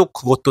X86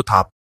 그것도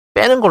다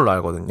빼는 걸로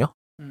알거든요.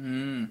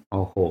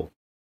 어호.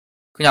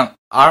 그냥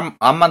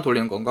ARM만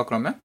돌리는 건가,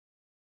 그러면?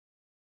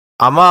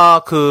 아마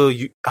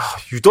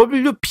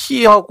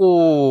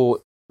UWP하고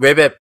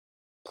웹앱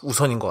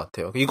우선인 것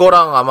같아요.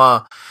 이거랑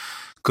아마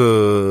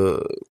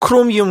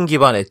크로미움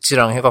기반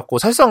엣지랑 해갖고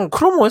사실상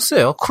크롬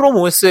OS예요. 크롬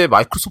OS의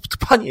마이크로소프트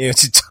판이에요,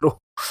 진짜로.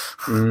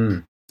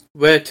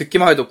 왜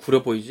듣기만 해도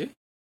구려 보이지?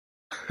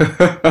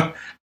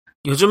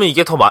 요즘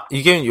이게 더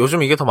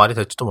말이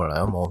될지도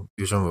몰라요. 뭐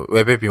요즘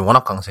웹앱이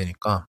워낙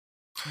강세니까.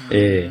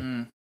 예.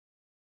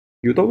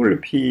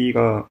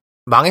 UWP가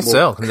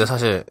망했어요. 근데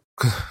사실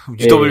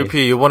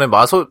UWP 이번에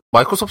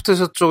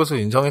마이크로소프트 쪽에서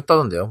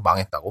인정했다던데요.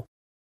 망했다고.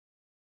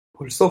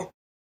 벌써?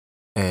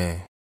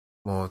 예.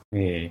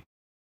 5월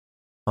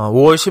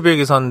 10일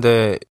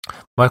기사인데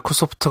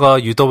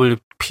마이크로소프트가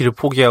UWP를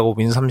포기하고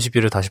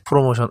윈31을 다시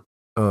프로모션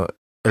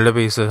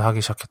엘리베이트를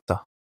하기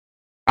시작했다.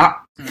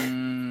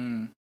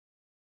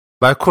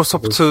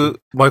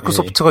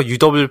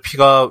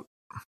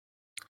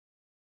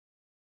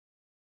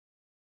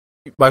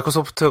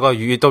 마이크로소프트가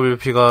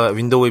UWP가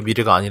윈도우의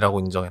미래가 아니라고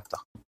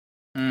인정했다.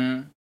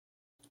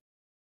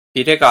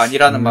 미래가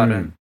아니라는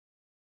말은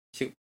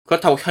지금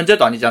그렇다고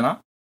현재도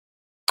아니잖아?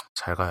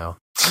 잘 가요.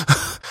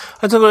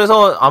 하여튼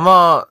그래서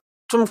아마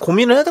좀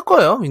고민을 해야 될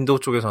거예요. 윈도우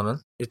쪽에서는.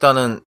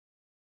 일단은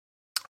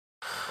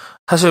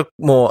사실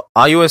뭐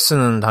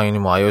iOS는 당연히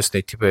뭐 iOS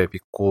네이티브 앱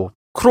있고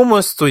크롬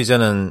OS도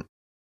이제는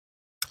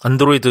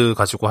안드로이드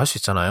가지고 할 수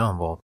있잖아요.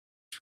 뭐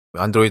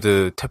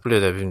안드로이드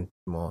태블릿 앱은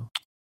뭐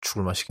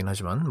죽을 맛이긴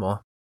하지만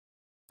뭐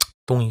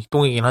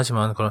똥이긴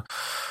하지만,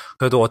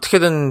 그래도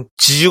어떻게든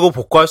지지고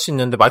복구할 수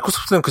있는데,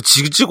 마이크로소프트는 그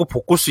지지고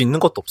복구할 수 있는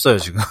것도 없어요,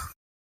 지금.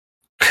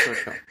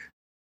 그렇죠.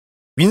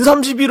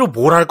 윈32로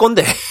뭘 할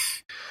건데?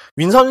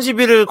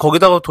 윈32를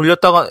거기다가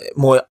돌렸다가,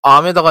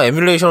 암에다가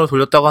에뮬레이션을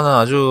돌렸다가는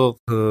아주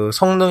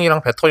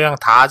성능이랑 배터리랑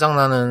다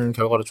장나는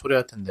결과를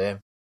초래할 텐데,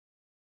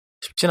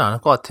 쉽지는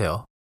않을 것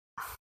같아요.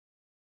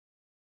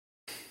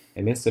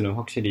 MS는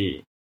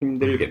확실히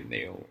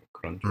힘들겠네요.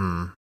 그런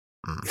좀.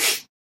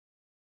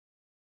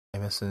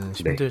 MS는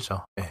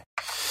힘들죠. 네.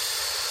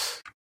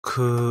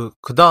 그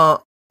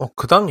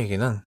다음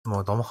얘기는,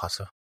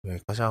 넘어갔어요.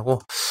 여기까지 하고.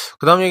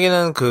 그 다음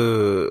얘기는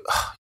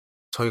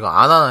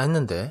저희가 안 하나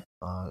했는데,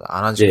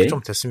 안 한 지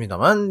좀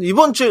됐습니다만,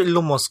 이번 주에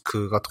일론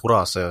머스크가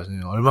돌아왔어요.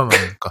 얼마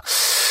만입니까?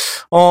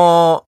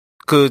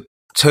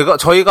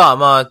 저희가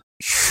아마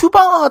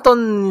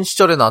휴방하던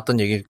시절에 나왔던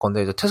얘기일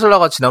건데, 이제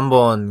테슬라가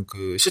지난번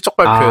실적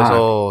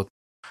발표에서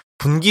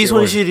분기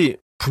손실이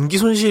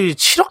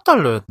 7억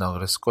달러였나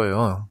그랬을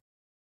거예요.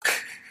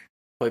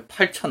 거의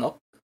 8천억?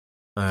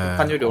 네,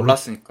 환율이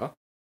올랐으니까.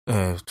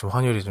 네, 좀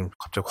환율이 좀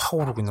갑자기 확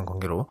오르고 있는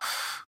관계로.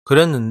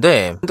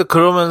 그랬는데, 근데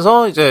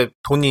그러면서 이제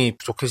돈이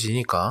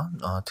부족해지니까,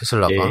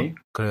 테슬라가.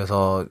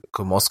 그래서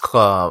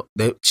머스크가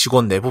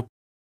직원 내부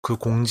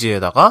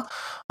공지에다가,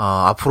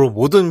 앞으로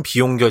모든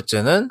비용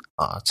결제는,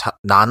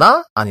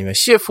 나나 아니면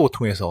CFO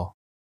통해서,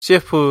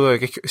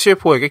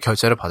 CFO에게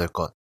결제를 받을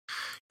것.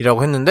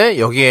 이라고 했는데,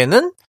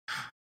 여기에는,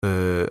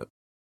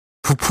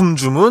 부품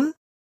주문,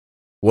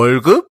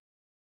 월급,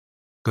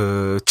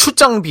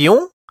 출장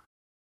비용,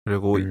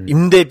 그리고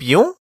임대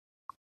비용,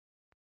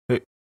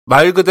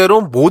 말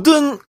그대로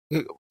모든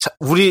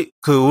우리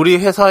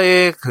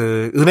회사의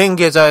은행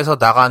계좌에서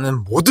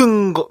나가는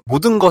모든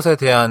것에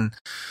대한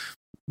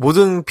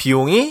모든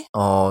비용이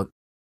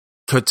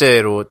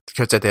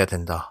결제돼야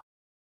된다.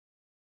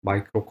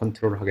 마이크로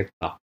컨트롤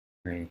하겠다.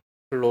 네.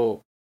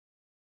 별로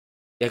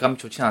예감이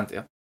좋진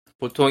않은데요.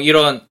 보통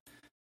이런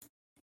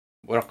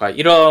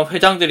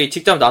회장들이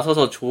직접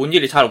나서서 좋은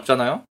일이 잘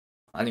없잖아요.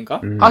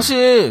 아닌가?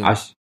 사실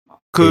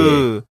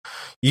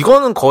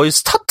이거는 거의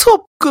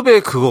스타트업급의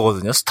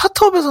그거거든요.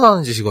 스타트업에서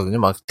나는 짓이거든요.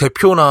 막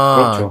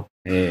대표나, 그렇죠.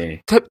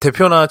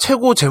 대표나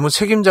최고 재무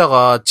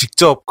책임자가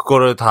직접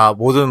그거를 다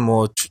모든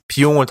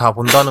비용을 다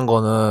본다는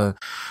거는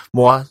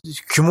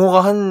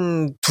규모가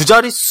한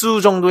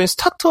 2자릿수 정도인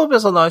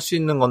스타트업에서나 할 수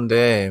있는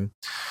건데,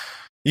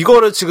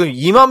 이거를 지금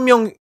 2만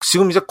명,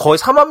 지금 이제 거의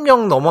 4만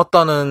명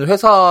넘었다는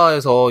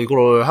회사에서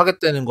이걸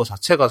하겠다는 것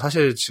자체가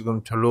사실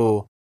지금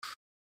별로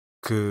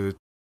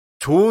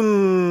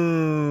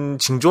좋은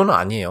징조는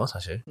아니에요,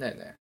 사실.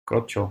 네네.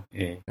 그렇죠.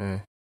 예.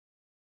 네.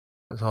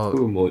 그래서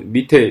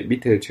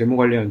밑에 재무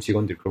관련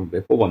직원들 그럼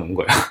왜 뽑아놓은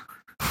거야?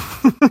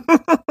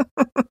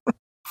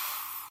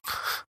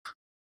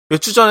 몇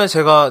주 전에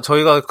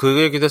저희가 그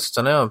얘기도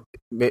했었잖아요.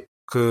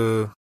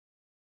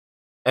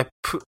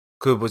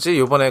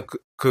 요번에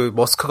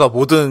머스크가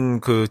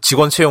모든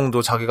직원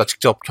채용도 자기가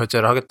직접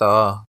결제를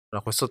하겠다라고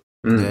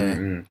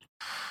했었는데.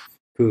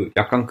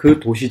 약간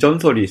도시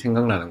전설이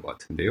생각나는 것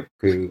같은데요.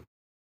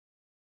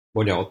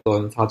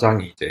 어떤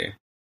사장이 이제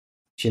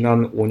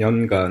지난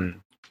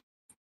 5년간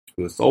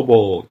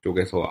서버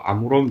쪽에서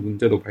아무런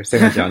문제도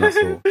발생하지 않아서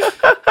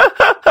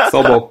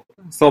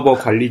서버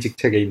관리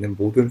직책에 있는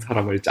모든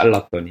사람을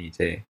잘랐더니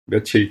이제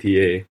며칠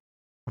뒤에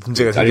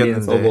문제가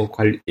잘린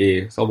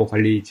생겼는데 서버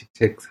관리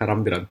직책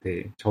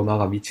사람들한테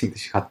전화가 미친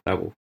듯이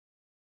갔다고.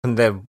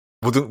 근데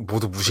모두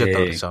무시했다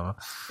그랬잖아.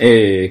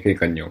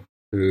 그러니까요.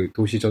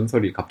 도시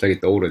전설이 갑자기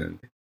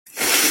떠오르는데.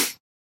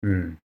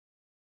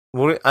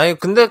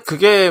 근데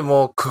그게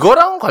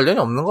그거랑 관련이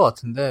없는 것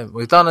같은데,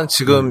 일단은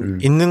지금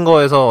있는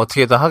거에서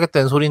어떻게든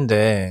하겠다는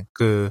소린데,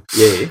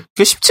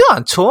 그게 쉽지가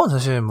않죠,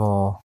 사실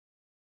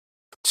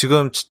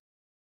지금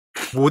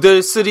모델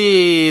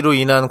 3로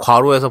인한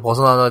과로에서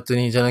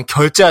벗어나왔더니 이제는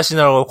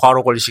결제하시느라고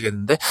과로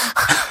걸리시겠는데?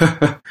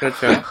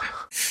 그렇죠.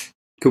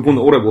 그분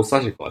오래 못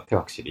사실 것 같아,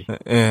 확실히.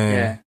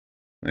 예.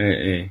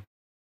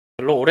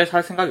 별로 오래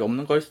살 생각이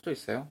없는 걸 수도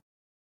있어요.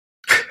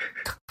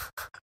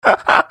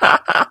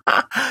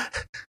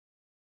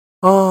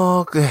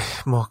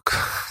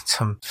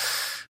 참,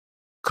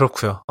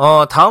 그렇구요.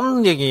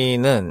 다음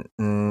얘기는,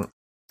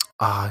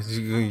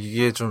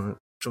 이게 좀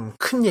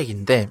큰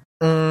얘기인데,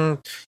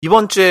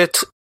 이번 주에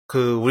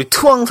우리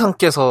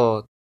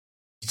트왕상께서,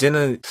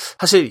 이제는,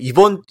 사실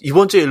이번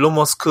주에 일론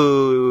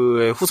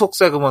머스크의 후속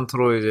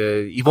세그먼트로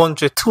이제, 이번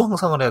주에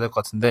트왕상을 해야 될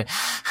것 같은데,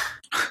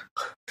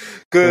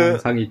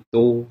 트왕상이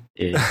또,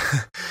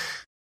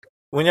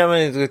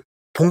 뭐냐면,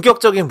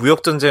 본격적인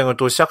무역 전쟁을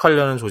또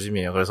시작하려는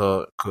조짐이에요.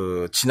 그래서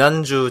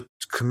지난주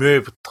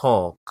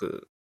금요일부터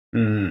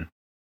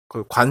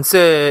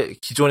관세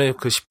기존의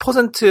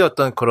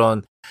 10%였던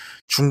그런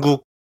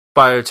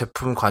중국발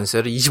제품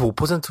관세를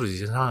 25%로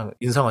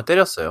인상을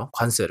때렸어요.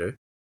 관세를.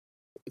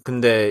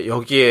 근데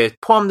여기에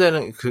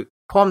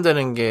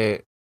포함되는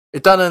게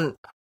일단은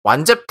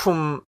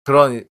완제품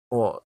그런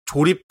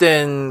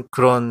조립된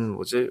그런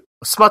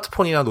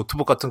스마트폰이나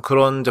노트북 같은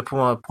그런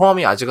제품은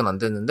포함이 아직은 안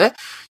됐는데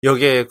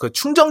여기에 그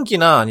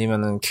충전기나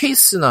아니면은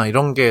케이스나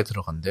이런 게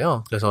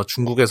들어간대요. 그래서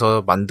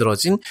중국에서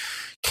만들어진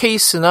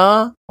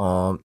케이스나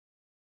뭐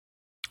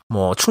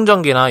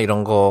충전기나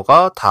이런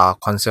거가 다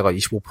관세가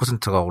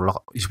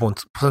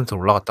 25%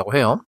 올라갔다고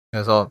해요.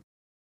 그래서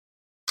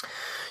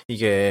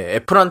이게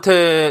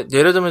애플한테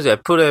예를 들면 이제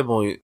애플의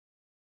뭐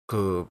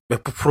그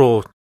맥북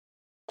프로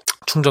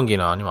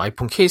충전기나 아니면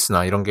아이폰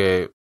케이스나 이런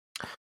게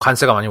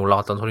관세가 많이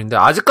올라갔다는 소리인데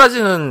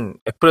아직까지는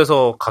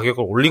애플에서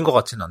가격을 올린 것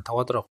같지는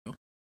않다고 하더라고요.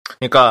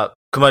 그러니까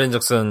그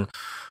말인즉슨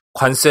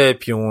관세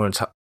비용을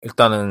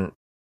일단은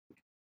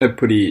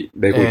애플이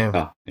내고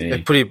있다.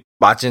 애플이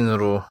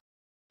마진으로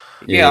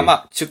이게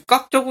아마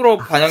즉각적으로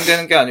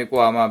반영되는 게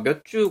아니고 아마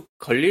몇 주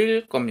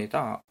걸릴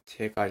겁니다.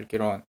 제가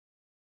알기론.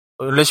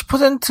 원래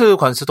 10%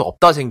 관세도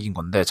없다 생긴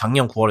건데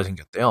작년 9월에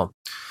생겼대요.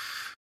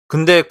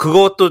 근데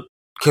그것도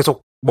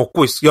계속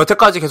먹고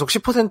여태까지 계속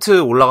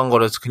 10% 올라간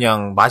거를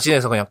그냥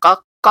마진에서 그냥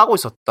까고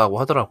있었다고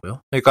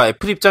하더라고요. 그러니까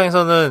애플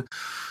입장에서는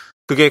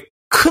그게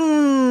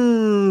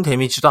큰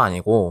데미지도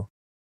아니고.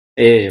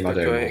 예, 맞아요.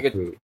 그렇죠. 이게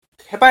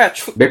해봐야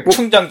맥북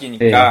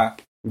충전기니까.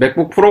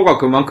 맥북 프로가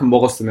그만큼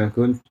먹었으면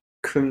그건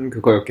큰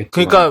그거였겠죠.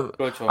 그러니까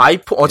그렇죠.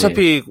 아이폰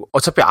어차피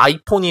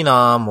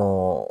아이폰이나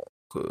뭐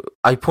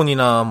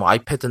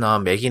아이패드나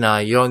맥이나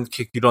이런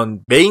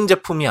메인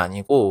제품이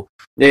아니고.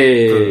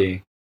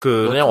 예.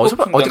 그냥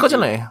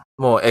어디까지나 해.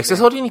 뭐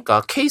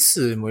액세서리니까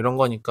케이스 뭐 이런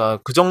거니까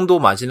그 정도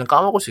마진은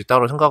까먹을 수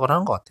있다고 생각을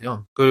하는 것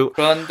같아요.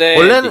 그런데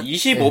원래는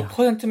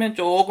 25%면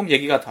조금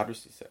얘기가 다를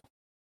수 있어요.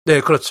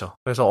 네, 그렇죠.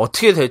 그래서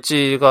어떻게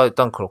될지가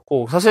일단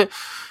그렇고 사실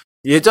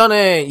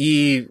예전에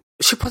이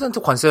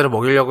 10% 관세를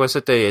먹이려고 했을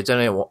때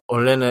예전에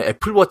원래는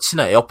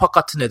애플워치나 에어팟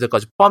같은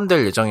애들까지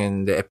포함될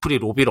예정이었는데 애플이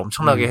로비를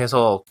엄청나게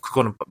해서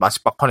그거는 마치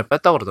막판에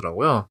뺐다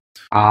그러더라고요.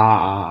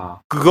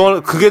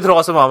 그게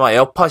들어갔으면 아마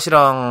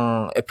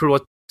에어팟이랑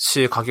애플워치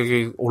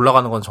가격이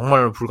올라가는 건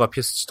정말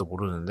불가피했을지도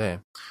모르는데,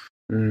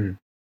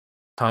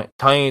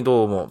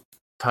 다행히도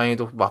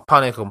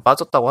막판에 그건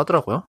빠졌다고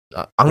하더라고요.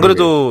 안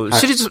그래도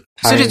시리즈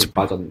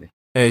빠졌네.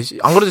 네,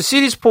 안 그래도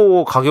시리즈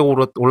 4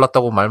 가격으로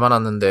올랐다고 말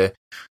많았는데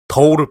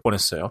더 오를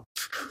뻔했어요.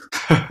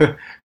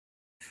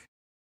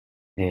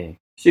 네,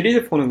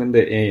 시리즈 4는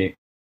근데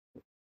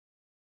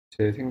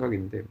제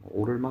생각인데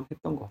오를만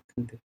했던 것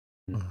같은데.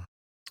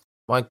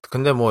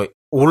 근데 뭐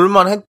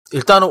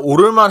일단은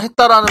오를만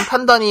했다라는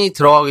판단이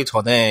들어가기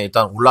전에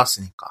일단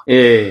올랐으니까.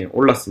 예,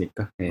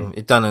 올랐으니까.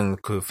 일단은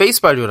그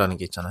페이스 밸류라는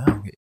게 있잖아요.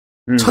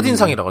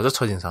 첫인상이라고 하죠,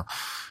 첫인상.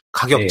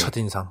 가격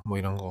첫인상 뭐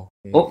이런 거.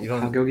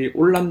 이런 가격이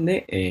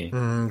올랐네.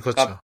 그렇죠.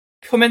 그러니까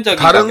표면적인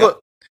다른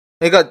가격?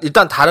 그러니까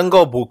일단 다른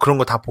거 뭐 그런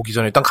거 다 보기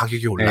전에 일단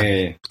가격이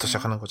올랐네부터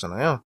시작하는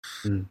거잖아요.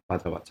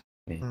 맞아.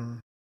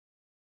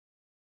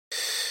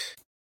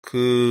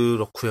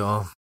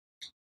 그렇고요.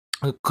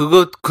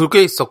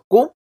 그게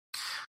있었고,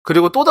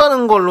 그리고 또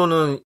다른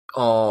걸로는,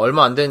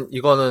 얼마 안 된,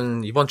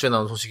 이거는 이번 주에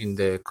나온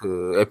소식인데,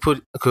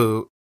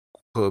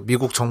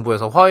 미국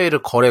정부에서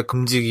화웨이를 거래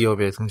금지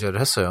기업에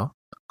등재를 했어요.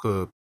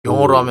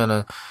 영어로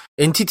하면은,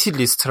 엔티티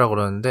리스트라고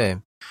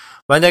그러는데,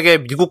 만약에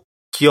미국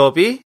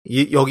기업이,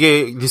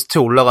 여기에 리스트에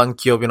올라간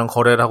기업이랑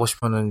거래를 하고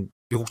싶으면,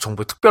 미국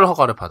정부의 특별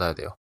허가를 받아야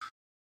돼요.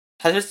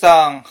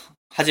 사실상,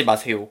 하지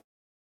마세요.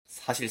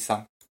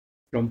 사실상.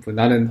 트럼프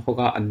나는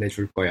허가 안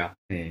내줄 거야.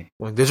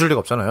 내줄 리가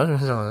없잖아요, 지금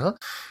세상에서.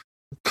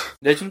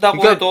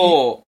 내준다고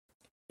해도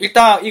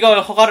일단 이걸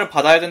허가를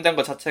받아야 된다는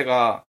것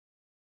자체가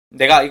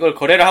내가 이걸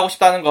거래를 하고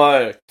싶다는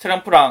걸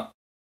트럼프랑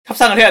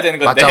협상을 해야 되는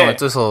건데.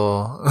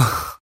 맞아서.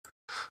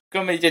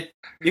 그러면 이제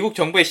미국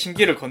정부의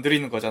심기를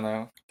건드리는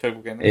거잖아요.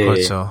 결국에는.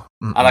 그렇죠.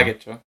 안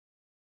하겠죠.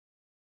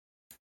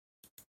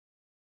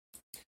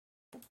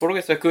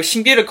 모르겠어요. 그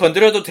심기를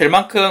건드려도 될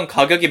만큼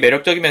가격이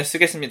매력적이면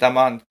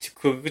쓰겠습니다만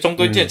그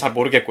정도인지는 잘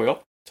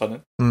모르겠고요.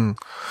 저는.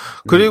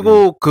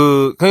 그리고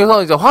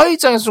그래서 이제 화웨이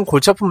입장에서 좀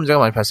골치 아픈 문제가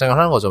많이 발생을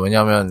하는 거죠.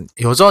 왜냐하면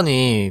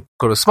여전히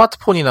그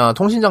스마트폰이나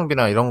통신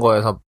장비나 이런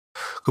거에서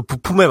그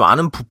부품의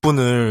많은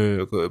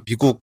부분을 그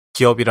미국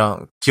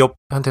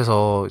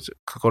기업한테서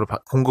그거를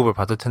공급을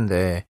받을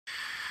텐데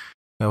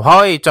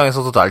화웨이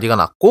입장에서도 난리가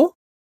났고,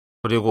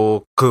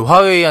 그리고 그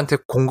화웨이한테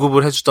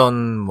공급을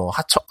해주던 뭐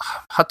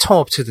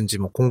하청업체든지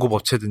뭐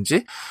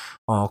공급업체든지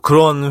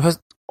그런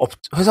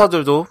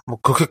회사들도 뭐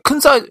그렇게 큰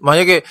사이즈,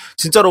 만약에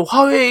진짜로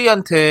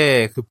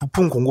화웨이한테 그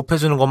부품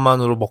공급해주는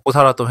것만으로 먹고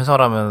살았던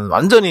회사라면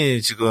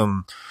완전히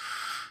지금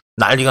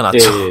난리가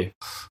났죠.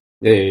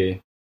 네.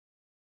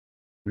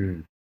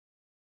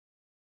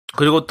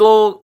 그리고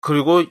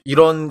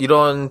이런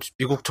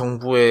미국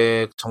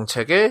정부의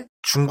정책에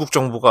중국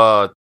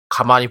정부가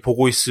가만히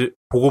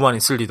보고만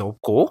있을 리도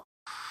없고,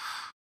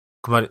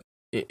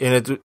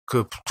 얘네들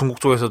중국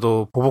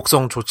쪽에서도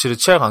보복성 조치를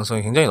취할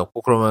가능성이 굉장히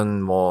높고,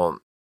 그러면 뭐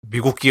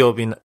미국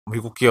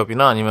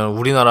기업이나 아니면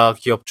우리나라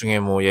기업 중에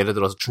뭐 예를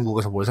들어서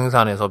중국에서 뭘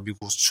생산해서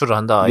미국 수출을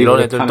한다,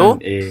 이런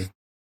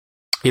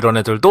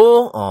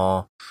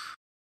애들도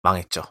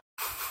망했죠.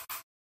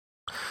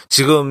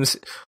 지금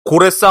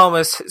고래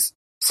싸움에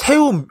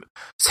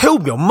새우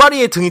몇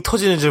마리의 등이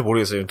터지는지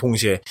모르겠어요.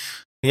 동시에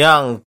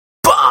그냥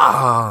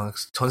빵!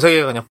 전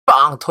세계가 그냥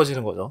빵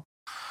터지는 거죠.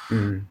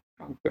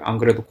 안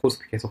그래도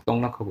코스피 계속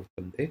떡락하고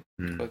있던데.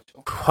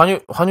 그렇죠.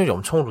 환율이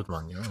엄청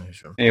오르더만요,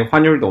 요즘. 네,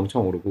 환율도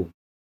엄청 오르고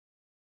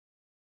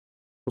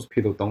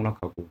코스피도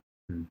떡락하고.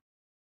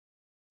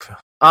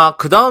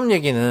 그 다음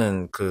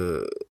얘기는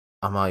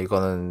아마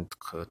이거는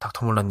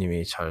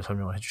닥터몰라님이 잘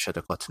설명을 해주셔야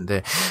될 것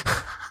같은데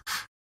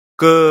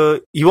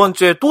이번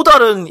주에 또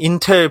다른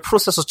인텔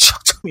프로세서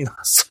취약점이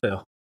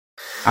나왔어요.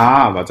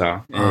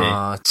 맞아. 예.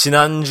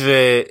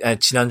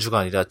 지난주가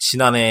아니라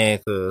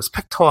지난해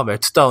스펙터와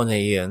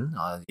멜트다운에 이은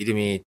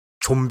이름이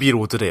좀비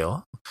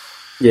로드래요.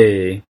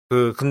 예.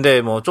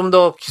 근데 뭐 좀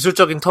더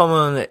기술적인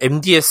텀은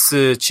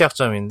MDS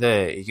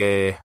취약점인데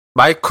이게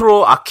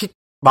마이크로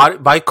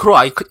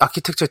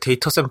아키텍처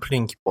데이터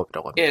샘플링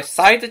기법이라고 합니다. 예,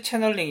 사이드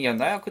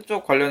채널링이었나요?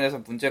 그쪽 관련해서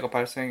문제가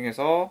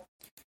발생해서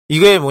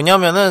이게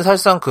뭐냐면은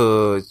사실상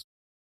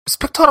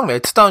스펙터랑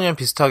멜트다운이랑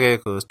비슷하게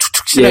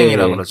추측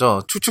실행이라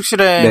그러죠. 추측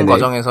실행 네네.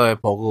 과정에서의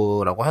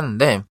버그라고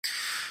하는데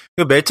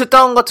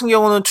멜트다운 같은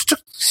경우는 추측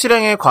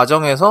실행의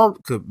과정에서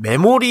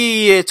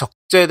메모리에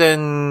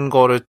적재된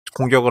거를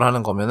공격을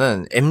하는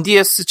거면은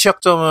MDS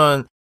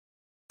취약점은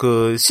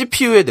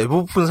CPU의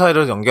내부 부분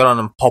사이를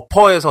연결하는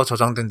버퍼에서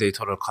저장된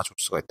데이터를 가져올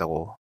수가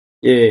있다고.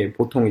 예,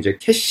 보통 이제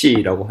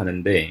캐시라고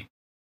하는데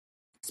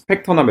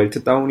스펙터나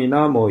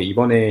멜트다운이나 뭐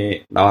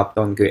이번에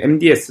나왔던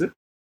MDS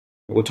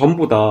이거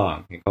전부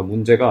다 그러니까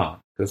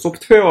문제가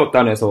소프트웨어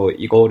단에서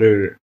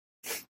이거를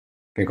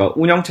그러니까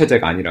운영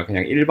체제가 아니라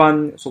그냥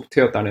일반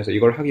소프트웨어 단에서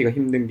이걸 하기가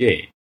힘든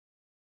게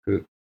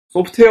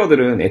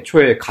소프트웨어들은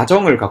애초에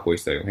가정을 갖고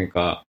있어요.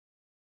 그러니까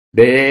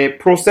내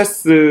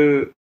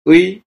프로세스의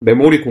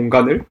메모리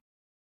공간을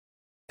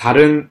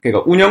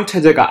그러니까 운영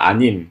체제가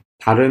아닌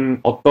다른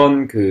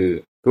어떤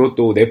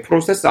그것도 내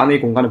프로세스 안의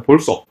공간을 볼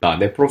수 없다.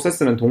 내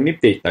프로세스는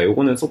독립돼 있다.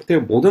 요거는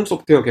모든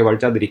소프트웨어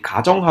개발자들이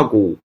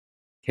가정하고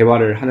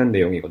개발을 하는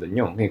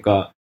내용이거든요.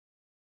 그러니까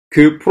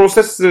그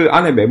프로세스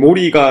안에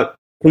메모리가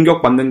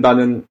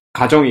공격받는다는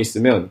가정이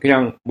있으면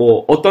그냥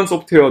뭐 어떤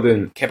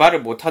소프트웨어든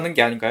개발을 못 하는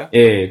게 아닌가요?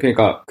 예,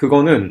 그러니까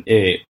그거는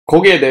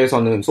거기에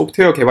대해서는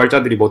소프트웨어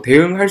개발자들이 뭐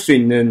대응할 수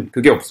있는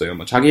그게 없어요.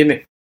 뭐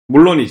자기네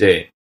물론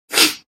이제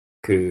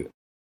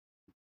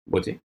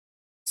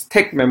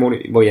스택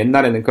메모리 뭐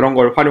옛날에는 그런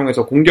걸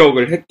활용해서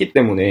공격을 했기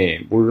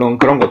때문에 물론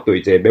그런 것도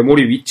이제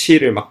메모리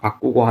위치를 막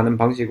바꾸고 하는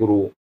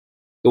방식으로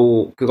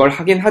또 그걸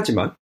하긴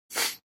하지만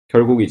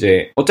결국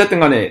이제 어쨌든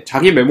간에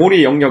자기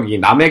메모리 영역이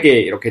남에게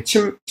이렇게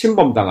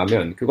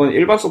침범당하면 그건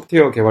일반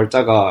소프트웨어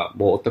개발자가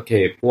뭐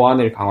어떻게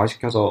보안을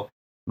강화시켜서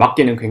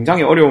막기는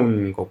굉장히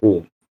어려운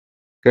거고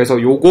그래서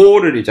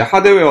요거를 이제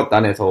하드웨어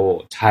단에서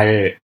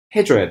잘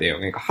해줘야 돼요.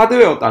 그러니까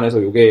하드웨어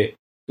단에서 요게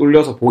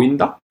뚫려서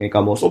보인다?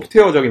 그러니까 뭐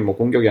소프트웨어적인 뭐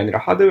공격이 아니라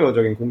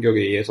하드웨어적인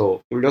공격에 의해서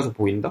뚫려서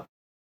보인다?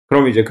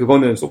 그럼 이제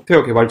그거는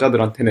소프트웨어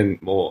개발자들한테는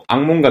뭐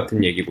악몽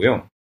같은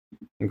얘기고요.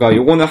 그러니까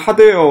요거는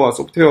하드웨어와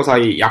소프트웨어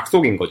사이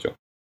약속인 거죠.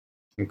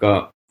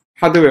 그러니까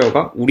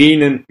하드웨어가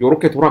우리는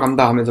요렇게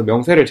돌아간다 하면서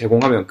명세를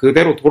제공하면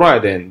그대로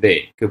돌아야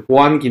되는데 그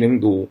보안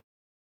기능도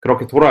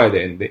그렇게 돌아야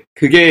되는데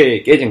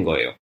그게 깨진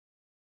거예요.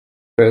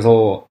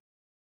 그래서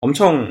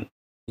엄청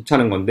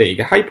귀찮은 건데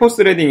이게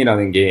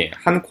하이퍼스레딩이라는 게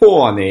한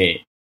코어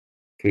안에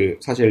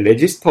사실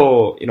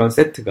레지스터 이런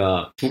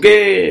세트가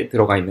 2개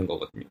들어가 있는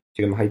거거든요.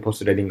 지금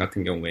하이퍼스레딩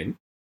같은 경우엔.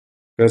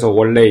 그래서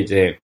원래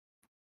이제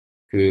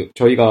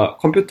저희가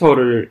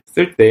컴퓨터를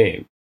쓸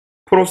때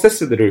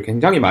프로세스들을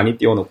굉장히 많이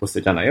띄워놓고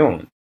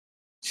쓰잖아요.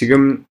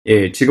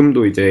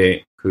 지금도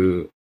이제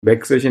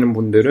맥 쓰시는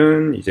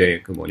분들은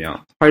이제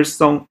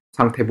활성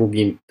상태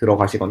보기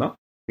들어가시거나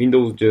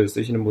윈도우즈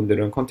쓰시는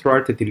분들은 컨트롤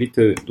알트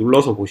딜리트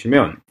눌러서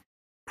보시면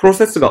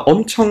프로세스가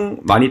엄청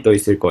많이 떠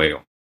있을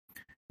거예요.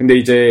 근데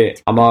이제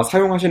아마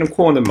사용하시는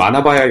코어는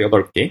많아봐야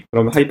 8개.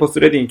 그러면 하이퍼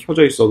스레딩이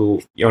켜져 있어도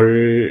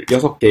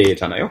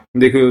 16개잖아요.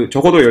 근데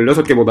적어도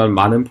 16개보다는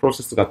많은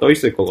프로세스가 떠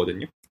있을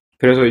거거든요.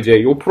 그래서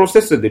이제 요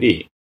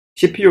프로세스들이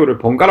CPU를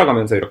번갈아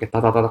가면서 이렇게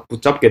다다다닥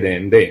붙잡게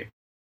되는데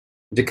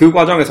이제 그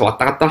과정에서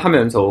왔다 갔다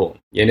하면서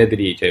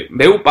얘네들이 이제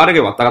매우 빠르게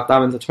왔다 갔다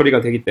하면서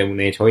처리가 되기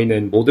때문에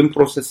저희는 모든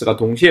프로세스가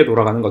동시에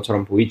돌아가는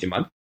것처럼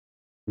보이지만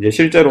이제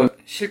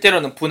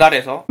실제로는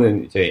분할해서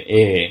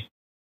이제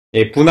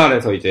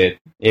분할해서 이제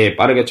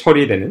빠르게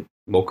처리되는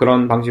뭐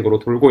그런 방식으로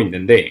돌고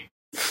있는데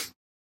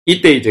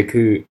이때 이제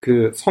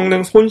그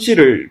성능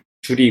손실을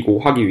줄이고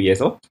하기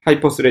위해서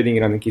하이퍼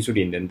스레딩이라는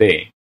기술이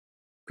있는데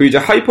이제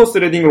하이퍼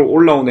스레딩으로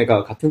올라온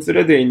애가 같은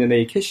스레드에 있는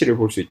애의 캐시를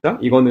볼 수 있다?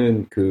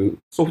 이거는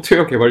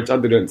소프트웨어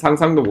개발자들은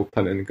상상도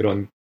못하는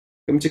그런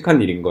끔찍한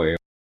일인 거예요.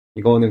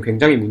 이거는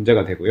굉장히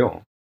문제가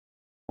되고요.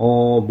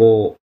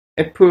 뭐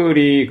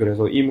애플이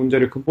그래서 이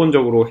문제를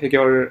근본적으로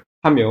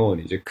해결하면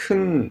이제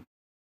큰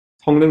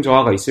성능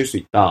저하가 있을 수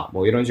있다.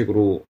 뭐 이런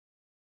식으로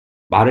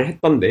말을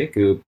했던데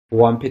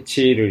보안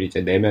패치를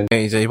이제 내면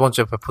이제 이번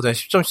주에 배포된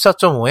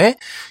 10.14.5에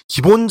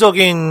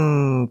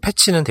기본적인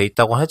패치는 돼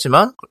있다고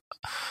하지만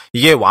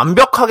이게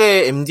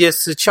완벽하게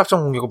MDS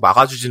취약점 공격을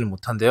막아주지는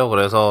못한대요.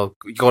 그래서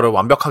이거를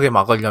완벽하게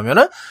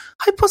막으려면은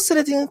하이퍼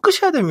스레딩은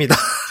끄셔야 됩니다.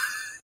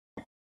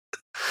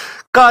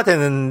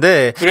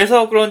 되는데.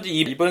 그래서 그런지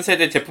이번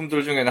세대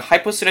제품들 중에는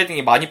하이퍼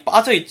스레딩이 많이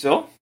빠져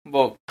있죠.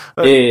 뭐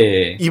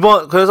예.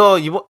 그래서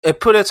이번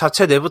애플의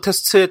자체 내부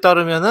테스트에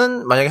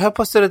따르면은 만약에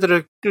하이퍼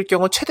스레드를 끌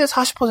경우 최대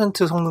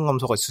 40% 성능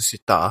감소가 있을 수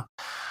있다.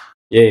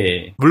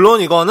 예.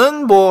 물론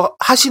이거는 뭐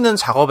하시는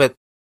작업의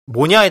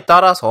뭐냐에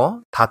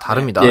따라서 다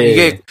다릅니다. 예.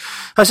 이게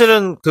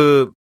사실은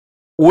그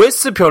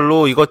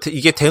OS별로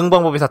이게 대응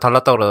방법이 다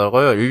달랐다고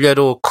그러더라고요.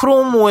 일례로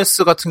크롬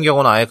OS 같은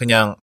경우는 아예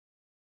그냥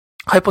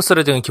하이퍼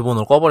스레딩을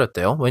기본으로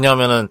꺼버렸대요.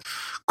 왜냐하면은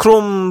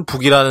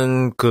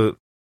크롬북이라는 그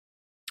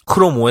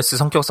크롬 OS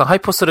성격상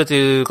하이퍼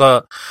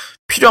스레드가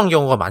필요한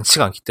경우가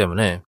많지가 않기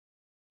때문에.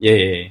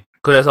 예.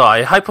 그래서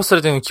아예 하이퍼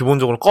스레딩을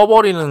기본적으로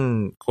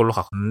꺼버리는 걸로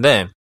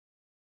갔는데,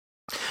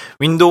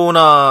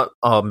 윈도우나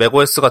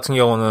맥OS 같은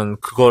경우는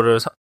그거를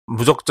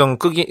무작정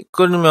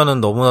끄면은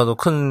너무나도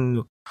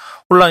큰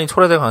혼란이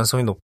초래될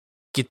가능성이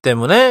높기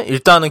때문에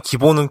일단은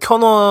기본은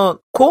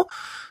켜놓고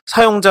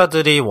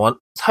사용자들의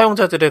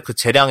그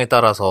재량에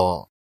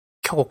따라서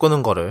켜고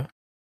끄는 거를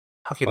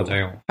하기로.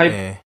 맞아요.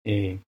 예.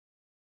 예.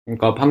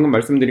 그러니까 방금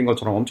말씀드린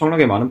것처럼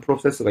엄청나게 많은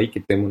프로세스가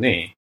있기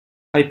때문에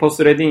하이퍼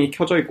스레딩이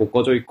켜져 있고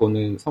꺼져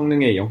있고는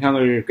성능에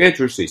영향을 꽤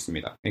줄 수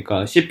있습니다.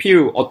 그러니까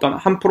CPU 어떤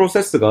한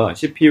프로세스가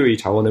CPU의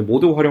자원을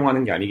모두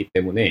활용하는 게 아니기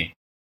때문에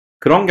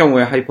그런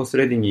경우에 하이퍼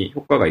스레딩이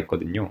효과가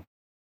있거든요.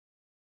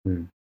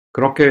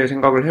 그렇게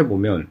생각을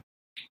해보면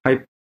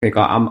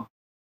그러니까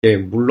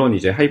물론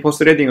이제 하이퍼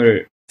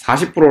스레딩을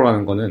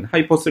 40%라는 거는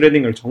하이퍼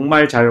스레딩을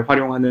정말 잘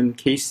활용하는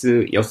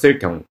케이스였을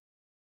경우,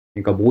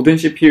 그러니까 모든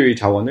CPU의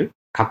자원을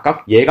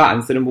각각 얘가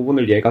안 쓰는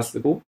부분을 얘가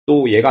쓰고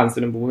또 얘가 안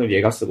쓰는 부분을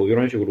얘가 쓰고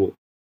이런 식으로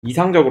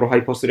이상적으로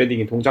하이퍼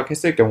스레딩이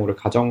동작했을 경우를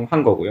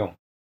가정한 거고요.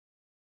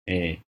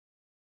 예.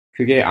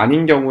 그게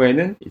아닌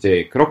경우에는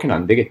이제 그렇게는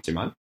안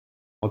되겠지만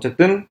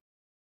어쨌든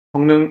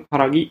성능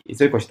하락이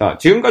있을 것이다.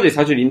 지금까지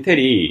사실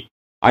인텔이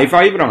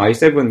i5랑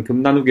i7 급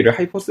나누기를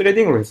하이퍼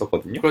스레딩으로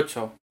했었거든요.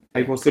 그렇죠.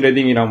 하이퍼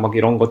스레딩이랑 막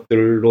이런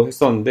것들로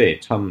했었는데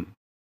참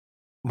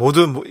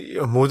모든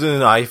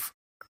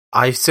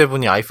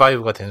i7이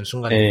i5가 되는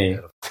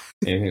순간이에요.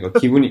 예, 그러니까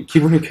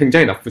기분이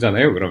굉장히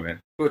나쁘잖아요, 그러면.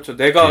 그렇죠.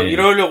 내가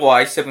이러려고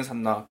i7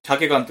 샀나.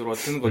 자괴감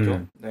드는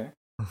거죠. 네.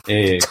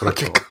 예,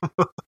 그렇죠.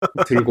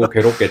 들고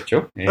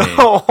괴롭겠죠. 예.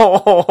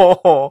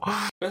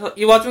 그래서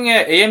이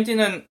와중에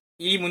AMD는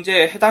이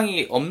문제에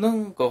해당이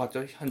없는 것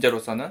같죠,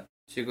 현재로서는.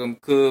 지금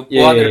그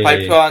보안을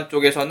발표한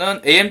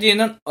쪽에서는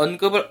AMD는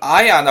언급을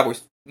아예 안 하고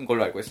있는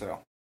걸로 알고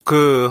있어요.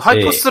 그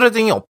하이퍼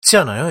스레딩이 없지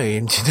않아요,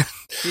 AMD는?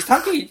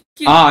 비슷한 게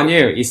있긴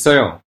아니에요.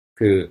 있어요.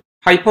 그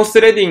하이퍼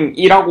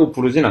스레딩이라고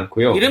부르진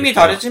않고요. 이름이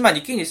그러니까, 다르지만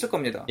있긴 있을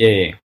겁니다.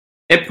 예.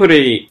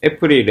 애플이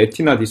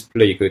레티나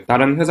디스플레이, 그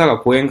다른 회사가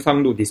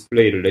고해상도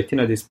디스플레이를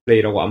레티나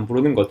디스플레이라고 안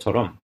부르는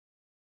것처럼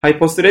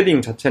하이퍼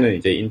스레딩 자체는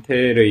이제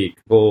인텔의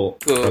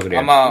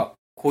아마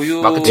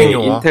고유 마케팅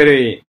용어.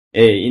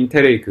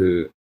 인텔의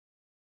그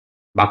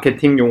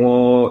마케팅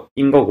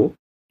용어인 거고,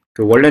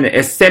 그 원래는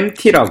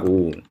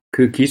SMT라고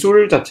그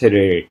기술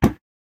자체를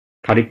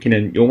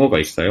가리키는 용어가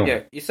있어요.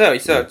 예,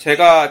 있어요.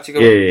 제가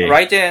지금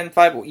라이젠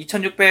 5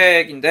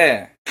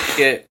 2600인데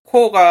이게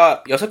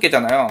코어가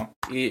 6개잖아요.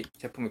 이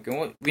제품의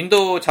경우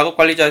윈도우 작업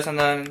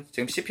관리자에서는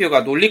지금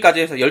CPU가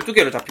논리까지 해서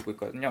 12개로 잡히고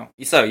있거든요.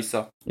 있어.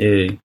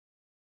 예.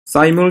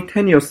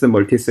 Simultaneous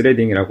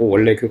Multithreading이라고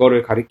원래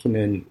그거를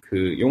가리키는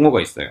그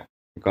용어가 있어요.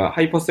 그러니까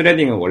하이퍼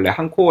스레딩은 원래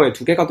한 코어에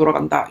 2개가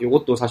돌아간다.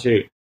 이것도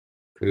사실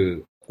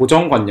그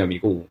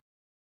고정관념이고,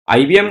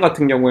 IBM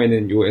같은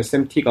경우에는 요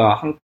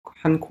SMT가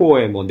한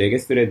코어에 뭐 4개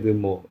스레드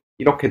뭐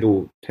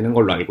이렇게도 되는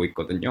걸로 알고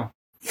있거든요.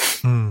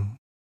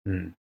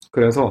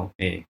 그래서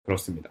예,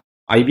 그렇습니다.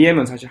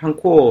 IBM은 사실 한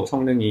코어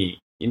성능이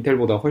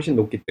인텔보다 훨씬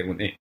높기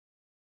때문에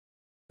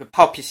그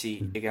파워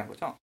PC 얘기한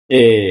거죠?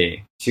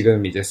 예,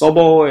 지금 이제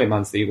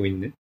서버에만 쓰이고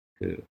있는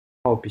그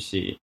파워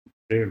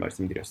PC를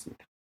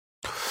말씀드렸습니다.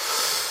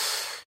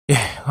 예,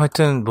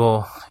 하여튼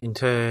뭐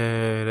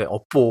인텔의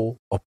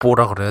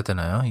업보라 그래야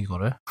되나요,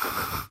 이거를?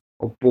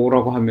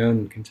 업보라고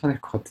하면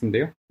괜찮을 것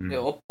같은데요. 네,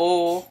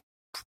 업보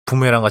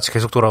부메랑 같이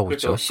계속 돌아오고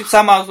그렇죠. 있죠.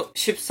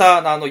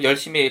 14나노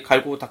열심히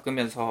갈고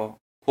닦으면서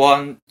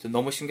보안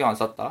너무 신경 안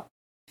썼다.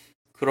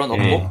 그런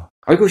업보?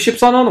 아니 그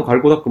 14나노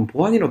갈고 닦으면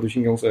보안이라도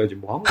신경 써야지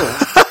뭐 한 거야.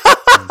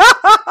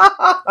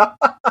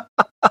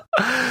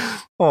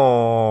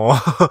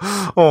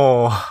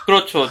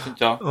 그렇죠,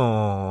 진짜.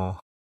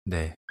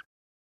 네.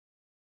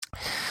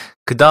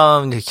 그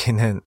다음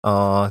얘기는,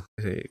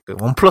 그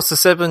원플러스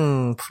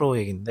 7 프로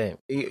얘기인데,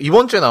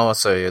 이번 주에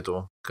나왔어요,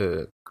 얘도.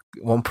 그,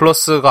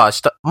 원플러스가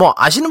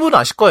아시는 분은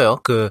아실 거예요.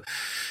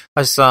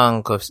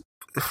 사실상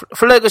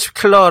플래그십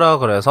킬러라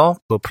그래서,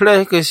 그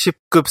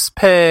플래그십급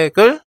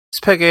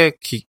스펙의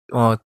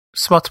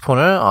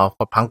스마트폰을,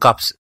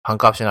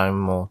 반값이나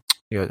아니면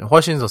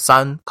훨씬 더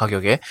싼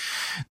가격에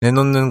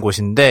내놓는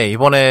곳인데,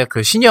 이번에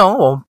그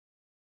신형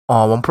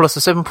원플러스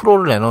 7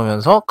 프로를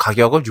내놓으면서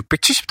가격을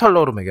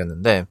 $670로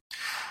매겼는데,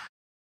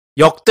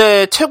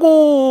 역대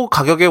최고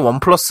가격의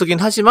원플러스긴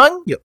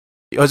하지만,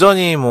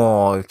 여전히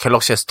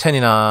갤럭시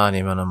S10이나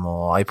아니면은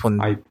아이폰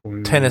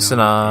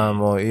XS나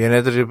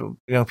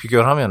얘네들이랑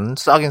비교를 하면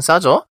싸긴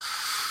싸죠?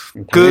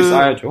 당연히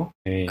싸야죠.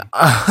 예.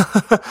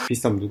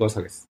 비싸면 누가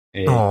사겠어.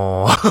 예.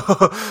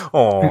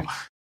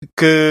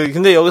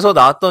 근데 여기서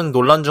나왔던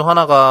논란 중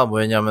하나가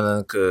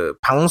뭐였냐면은 그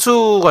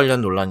방수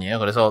관련 논란이에요.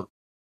 그래서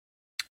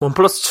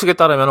원플러스 측에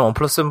따르면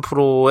원플러스 7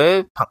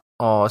 프로의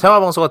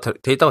생활방수가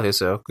데이터가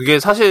됐어요. 그게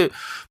사실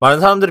많은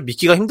사람들이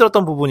믿기가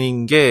힘들었던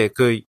부분인 게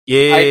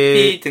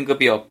IP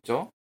등급이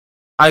없죠.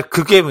 아니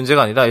그게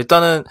문제가 아니라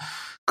일단은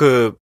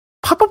그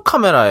팝업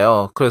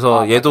카메라예요.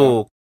 그래서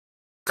얘도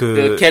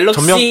그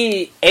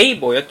갤럭시 A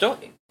뭐였죠?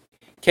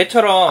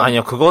 걔처럼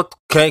아니요 그거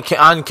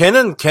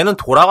걔는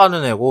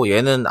돌아가는 애고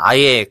얘는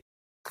아예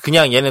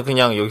얘는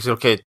그냥 여기서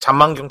이렇게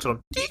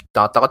잔망경처럼 띡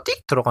나왔다가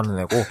띡 들어가는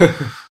애고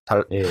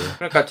예.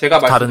 그러니까 제가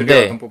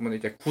말씀드렸던 부분은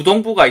이제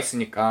구동부가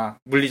있으니까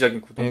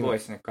물리적인 구동부가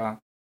있으니까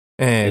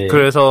예.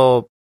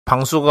 그래서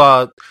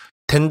방수가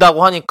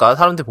된다고 하니까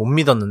사람들이 못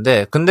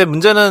믿었는데 근데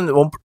문제는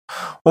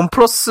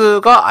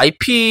원플러스가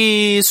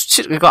IP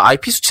수치를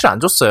안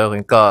줬어요.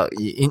 그러니까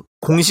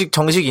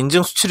정식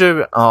인증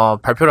수치를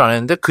발표를 안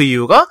했는데 그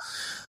이유가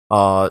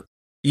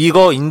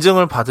이거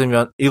인증을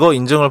받으면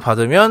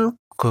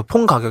그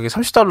폰 가격이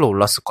 $30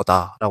 올랐을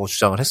거다라고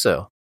주장을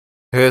했어요.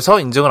 그래서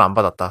인증을 안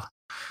받았다.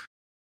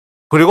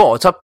 그리고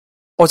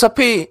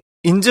어차피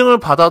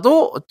인증을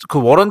받아도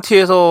그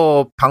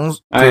워런티에서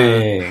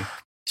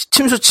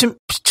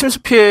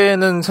침수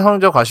피해는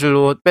사상자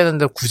과실로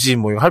빼는데 굳이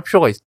뭐 할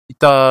필요가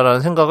있다라는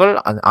생각을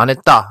안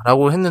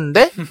했다라고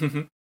했는데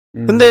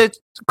근데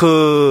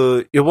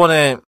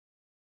요번에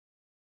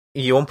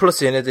이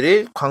원플러스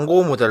얘네들이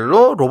광고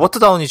모델로 로버트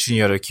다우니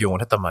주니어를 기용을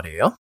했단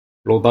말이에요.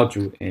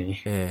 로다주,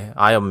 예,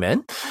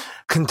 아이언맨.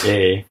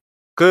 근데,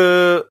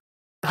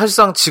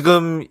 사실상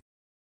지금,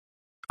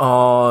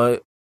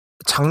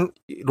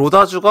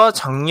 로다주가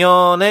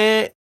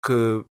작년에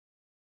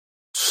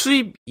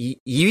수입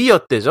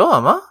 2위였대죠,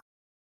 아마?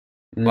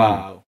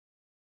 와우.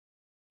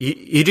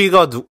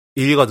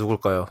 1위가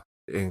누굴까요?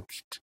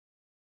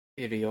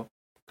 1위요?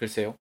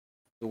 글쎄요.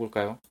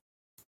 누굴까요?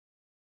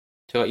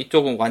 제가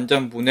이쪽은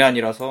완전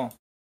문외한이라서.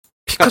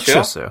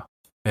 피카츄였어요.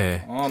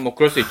 예. 뭐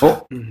그럴 수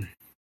있죠.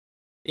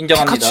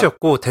 인정합니다.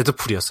 피카츄였고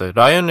데드풀이었어요.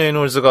 라이언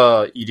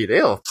레이놀즈가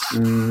 1위래요.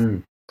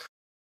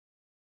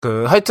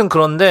 하여튼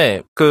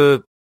그런데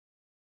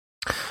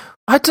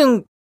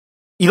하여튼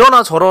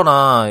이러나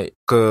저러나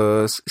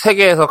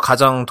세계에서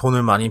가장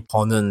돈을 많이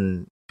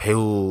버는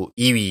배우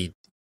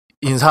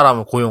 2위인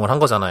사람을 고용을 한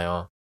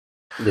거잖아요.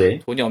 네.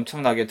 돈이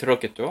엄청나게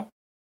들었겠죠?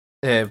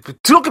 네,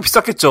 들었게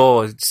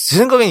비쌌겠죠. 제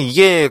생각엔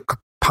이게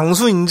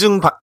방수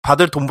인증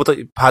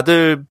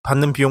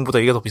받는 비용보다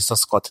이게 더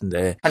비쌌을 것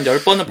같은데. 한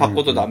 10번은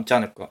받고도 남지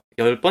않을까?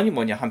 10번이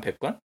뭐냐? 한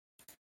 100번?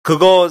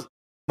 그거,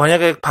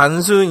 만약에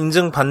방수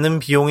인증 받는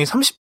비용이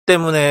 30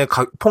 때문에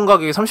폰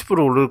가격이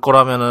 30% 오를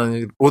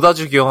거라면은,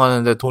 로다주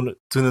기용하는데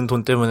드는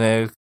돈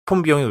때문에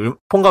폰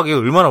가격이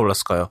얼마나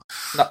올랐을까요?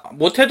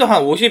 못해도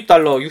한 $50,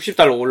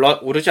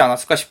 $60 오르지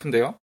않았을까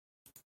싶은데요?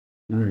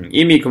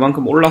 이미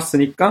그만큼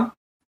올랐으니까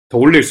더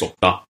올릴 수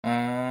없다.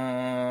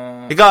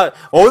 그러니까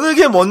어느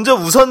게 먼저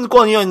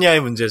우선권이었냐의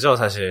문제죠,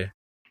 사실.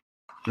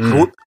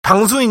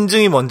 방수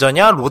인증이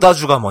먼저냐,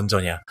 로다주가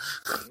먼저냐.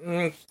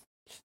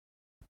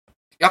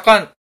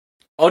 약간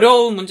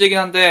어려운 문제긴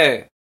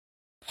한데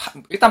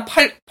일단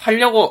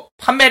팔려고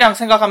판매량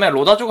생각하면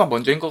로다주가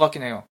먼저인 것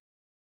같긴 해요.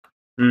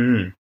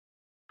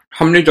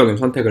 합리적인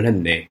선택을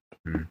했네.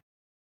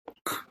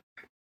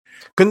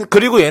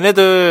 그리고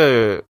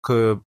얘네들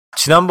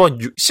지난번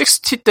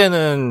 60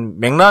 때는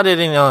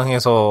맥라렌이랑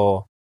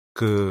해서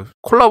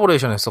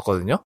콜라보레이션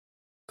했었거든요.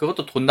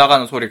 그것도 돈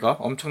나가는 소리가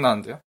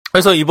엄청나는데요.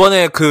 그래서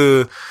이번에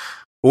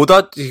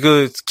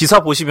기사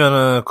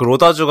보시면은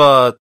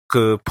로다주가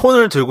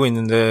폰을 들고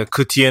있는데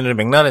그 뒤에는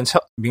맥라렌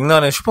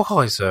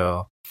슈퍼카가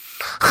있어요.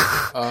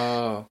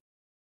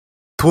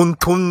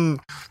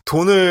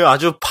 돈을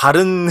아주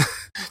바른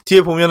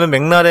뒤에 보면은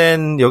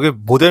맥라렌 여기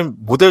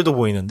모델도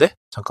보이는데?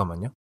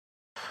 잠깐만요.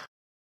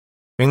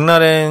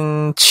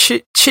 맥라렌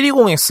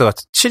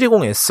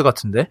 720S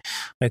같은데?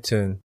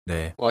 하여튼,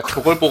 네. 와,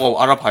 저걸 보고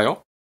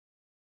알아봐요?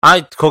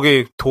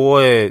 거기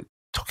도어에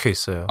적혀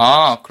있어요.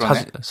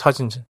 그러네.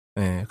 사진.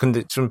 네.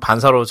 근데 좀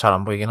반사로 잘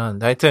안 보이긴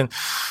하는데. 하여튼,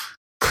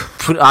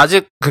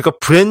 아직,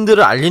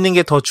 브랜드를 알리는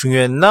게 더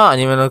중요했나?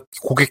 아니면은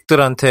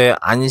고객들한테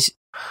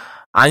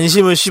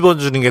안심을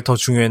씹어주는 게 더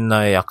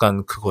중요했나에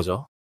약간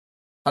그거죠.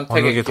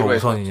 어느 게 더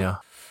우선이냐.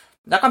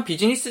 약간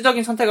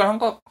비즈니스적인 선택을 한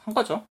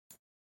거죠.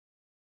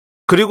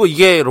 그리고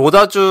이게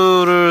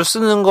로다주를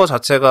쓰는 거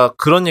자체가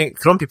그런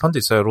비판도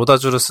있어요.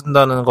 로다주를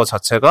쓴다는 거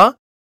자체가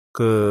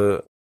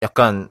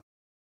약간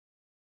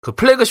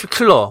플래그십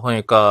킬러,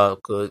 그러니까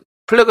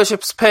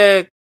플래그십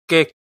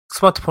스펙의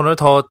스마트폰을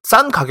더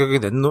싼 가격에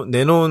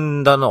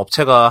내놓는다는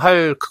업체가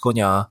할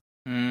그거냐.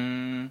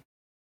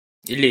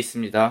 일리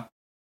있습니다.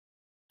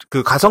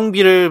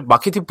 가성비를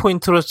마케팅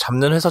포인트로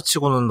잡는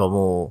회사치고는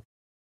너무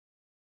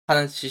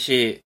하는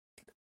짓이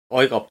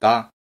어이가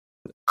없다.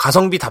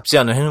 가성비답지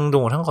않은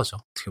행동을 한 거죠.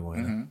 어떻게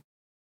보면.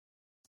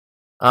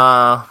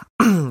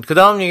 그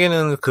다음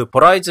얘기는 그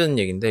버라이즌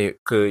얘기인데,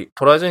 그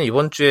버라이즌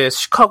이번 주에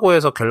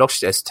시카고에서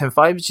갤럭시 S10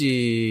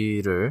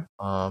 5G를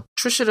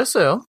출시를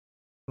했어요.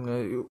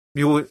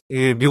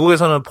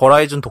 미국에서는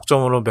버라이즌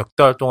독점으로 몇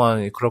달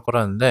동안 그럴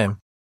거라는데,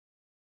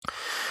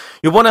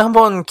 이번에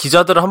한번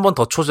기자들을 한 번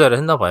더 초대를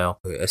했나봐요.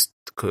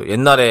 그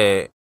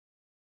옛날에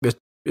몇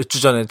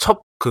주 전에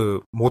그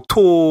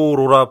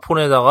모토로라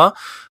폰에다가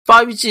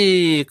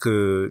 5G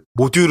그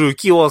모듈을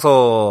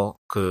끼워서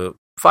그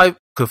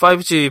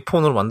 5G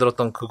폰으로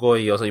만들었던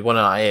그거에 이어서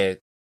이번에는 아예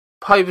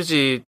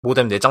 5G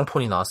모뎀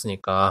내장폰이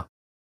나왔으니까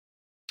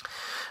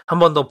한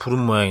번 더 부른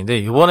모양인데,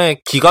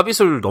 이번에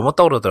기가빗을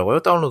넘었다고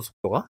그러더라고요, 다운로드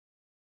속도가.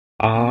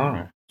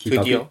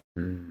 기가빗? 드디어.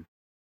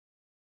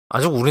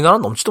 아직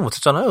우리나라는 넘지도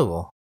못했잖아요,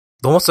 그거.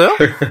 넘었어요?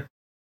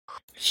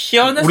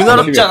 시연에서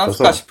우리나라 넘지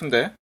않았을까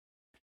싶은데.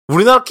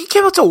 우리나라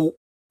끼케봤자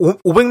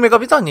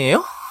 500메가빗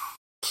아니에요?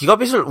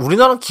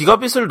 우리나라는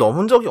기가빗을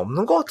넘은 적이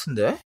없는 것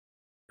같은데?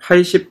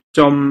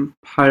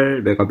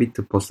 80.8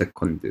 메가비트 퍼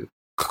세컨드.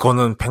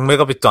 그거는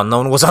 100메가빗도 안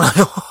나오는 거잖아요.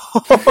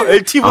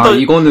 LTE보다.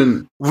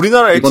 이거는.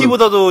 우리나라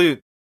LTE보다도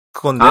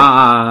그건데?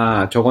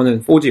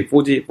 저거는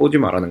 4G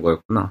말하는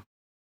거였구나.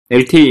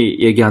 LTE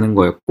얘기하는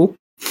거였고,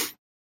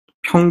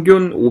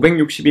 평균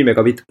 562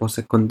 메가비트 퍼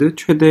세컨드,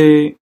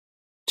 최대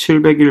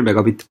 701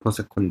 메가비트 퍼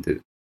세컨드.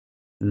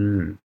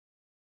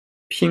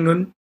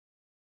 핑은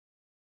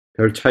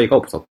별 차이가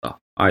없었다.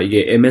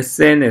 이게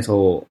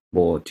MSN에서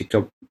뭐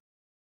직접,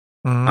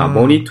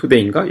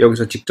 머니투데이인가?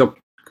 여기서 직접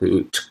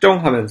그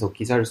측정하면서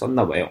기사를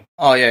썼나봐요.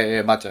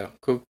 예, 맞아요.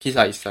 그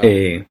기사 있어요.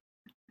 예.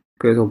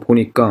 그래서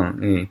보니까,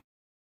 예.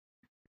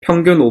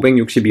 평균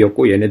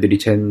 562였고, 얘네들이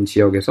잰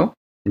지역에서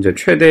이제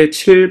최대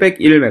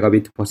 701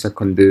 메가비트 퍼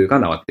세컨드가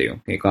나왔대요.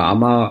 그러니까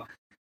아마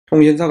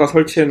통신사가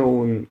설치해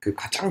놓은 그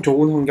가장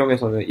좋은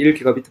환경에서는 1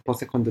 기가비트 퍼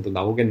세컨드도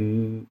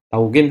나오긴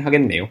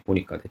하겠네요.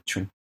 보니까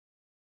대충.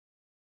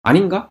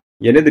 아닌가?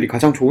 얘네들이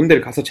가장 좋은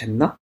데를 가서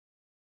쟀나?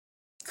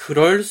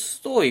 그럴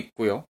수도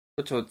있고요.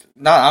 그렇죠.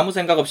 난 아무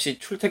생각 없이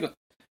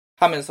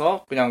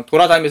출퇴근하면서 그냥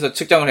돌아다니면서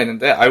측정을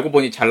했는데 알고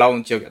보니 잘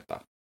나오는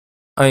지역이었다.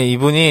 아니,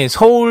 이분이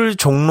서울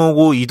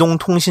종로구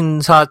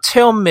이동통신사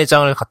체험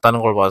매장을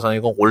갔다는 걸 봐서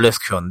이건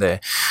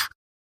올레스퀘어인데.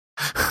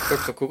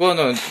 그렇죠.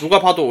 그거는 누가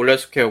봐도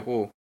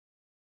올레스퀘어고.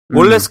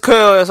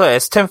 올레스퀘어에서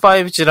S10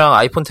 5G랑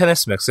아이폰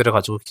XS 맥스를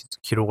가지고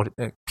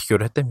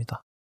비교를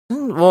했답니다.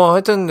 뭐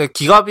하여튼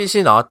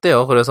기가빗이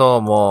나왔대요.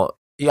 그래서 뭐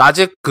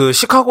아직 그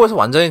시카고에서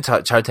완전히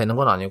잘 되는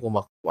건 아니고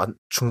막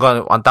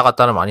중간에 왔다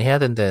갔다를 많이 해야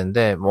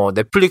된다는데, 뭐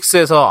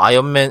넷플릭스에서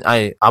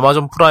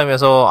아마존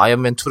프라임에서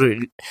아이언맨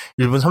 2를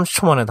 1분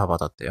 30초 만에 다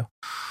받았대요.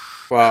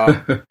 와.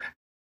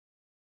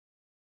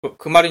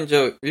 그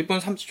말인지 1분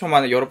 30초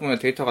만에 여러분의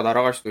데이터가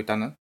날아갈 수도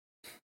있다는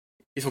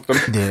이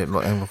속도면. 네,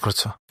 뭐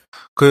그렇죠.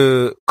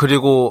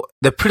 그리고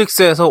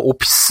넷플릭스에서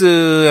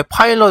오피스의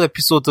파일럿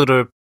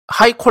에피소드를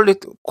하이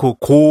퀄리티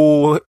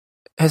고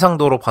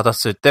해상도로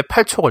받았을 때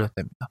 8초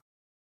걸렸답니다.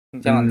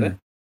 굉장한데?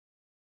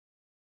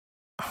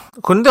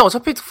 근데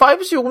어차피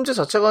 5G 요금제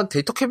자체가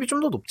데이터 캡이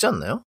좀 더 높지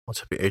않나요?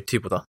 어차피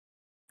LTE보다.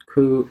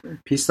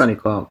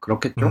 비싸니까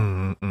그렇겠죠?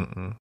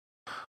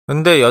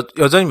 근데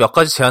여전히 몇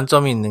가지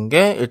제한점이 있는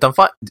게, 일단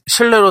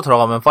실내로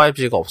들어가면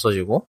 5G가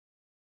없어지고,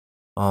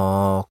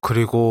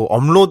 그리고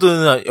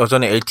업로드는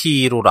여전히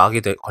LTE로 락이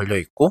걸려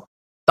있고,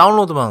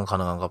 다운로드만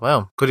가능한가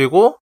봐요.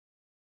 그리고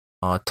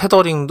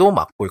테더링도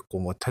막고 있고,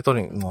 뭐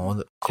테더링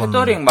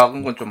테더링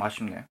막은 건 좀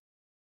아쉽네요.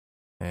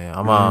 네,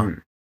 아마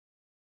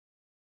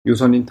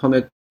유선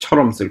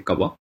인터넷처럼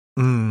쓸까봐.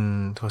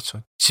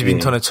 그렇죠. 집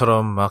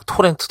인터넷처럼 막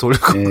토렌트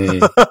돌리고.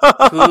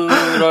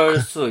 그럴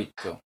수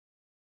있죠.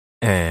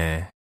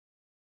 네.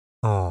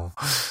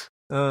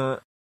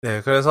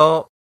 네,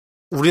 그래서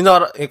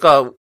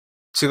그러니까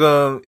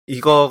지금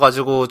이거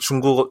가지고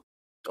중국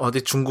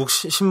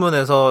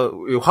신문에서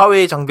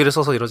화웨이 장비를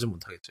써서 이러진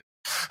못하겠죠.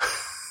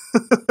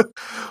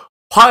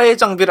 화웨이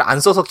장비를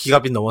안 써서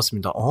기가빗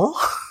넘었습니다.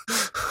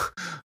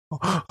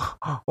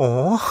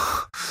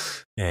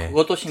 예.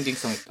 그것도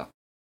신빙성 있다.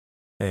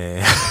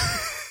 예.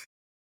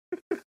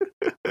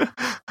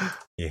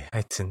 예,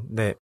 하여튼,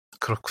 네,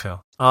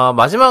 그렇고요.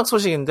 마지막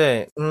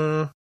소식인데,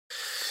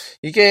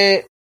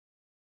 이게,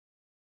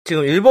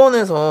 지금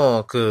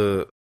일본에서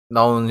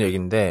나온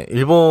얘기인데,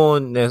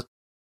 일본에서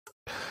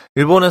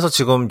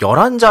지금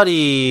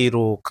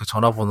 11자리로 그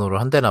전화번호를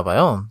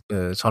한대나봐요.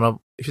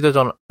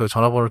 휴대전화,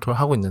 전화번호를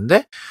하고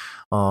있는데,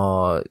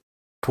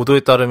 보도에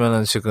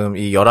따르면은 지금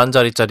이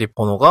 11자리짜리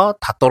번호가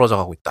다 떨어져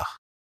가고 있다.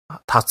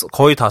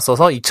 거의 다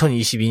써서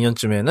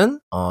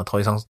 2022년쯤에는, 더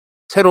이상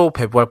새로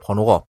배부할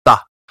번호가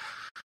없다.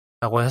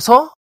 라고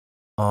해서,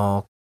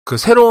 그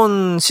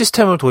새로운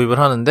시스템을 도입을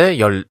하는데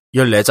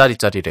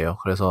 14자리짜리래요.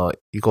 그래서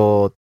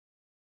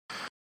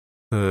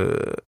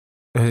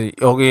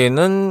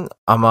여기에는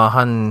아마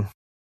한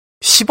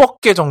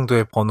 10억 개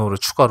정도의 번호를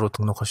추가로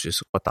등록할 수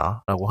있을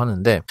거다라고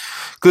하는데,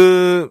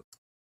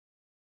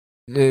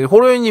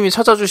 호로이님이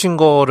찾아주신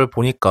거를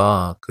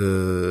보니까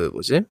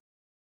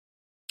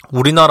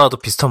우리나라도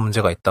비슷한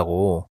문제가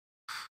있다고.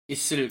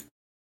 있을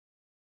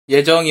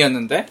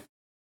예정이었는데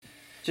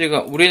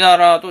지금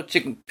우리나라도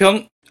지금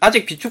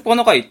아직 비축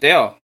번호가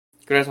있대요.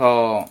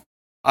 그래서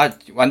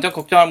완전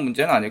걱정할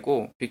문제는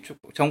아니고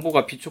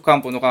정부가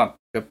비축한 번호가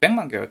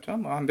몇백만 개였죠?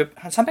 뭐 한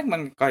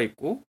 300만 개가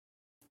있고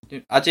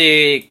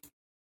아직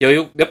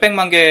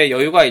몇백만 개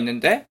여유가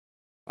있는데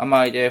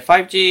아마 이제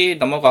 5G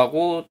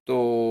넘어가고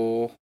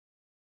또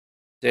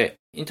이제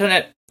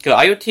인터넷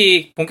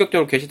IoT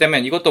본격적으로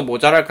개시되면 이것도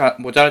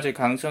모자라질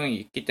가능성이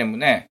있기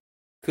때문에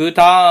그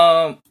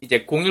다음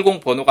이제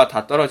 010 번호가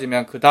다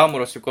떨어지면 그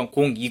다음으로 쓸 건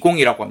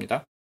 020이라고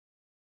합니다.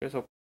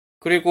 그래서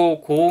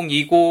그리고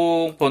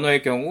 020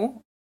 번호의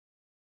경우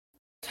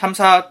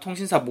 3사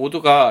통신사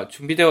모두가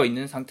준비되어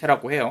있는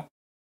상태라고 해요.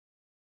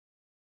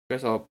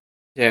 그래서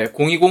이제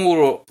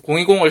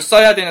 020을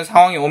써야 되는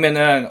상황이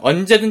오면은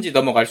언제든지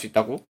넘어갈 수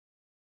있다고.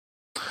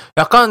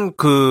 약간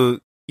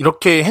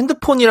이렇게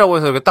핸드폰이라고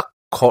해서 이렇게 딱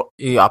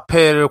이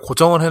앞에를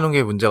고정을 해놓은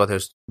게 문제가 되는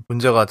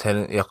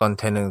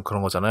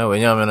그런 거잖아요.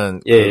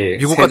 왜냐하면은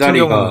미국 같은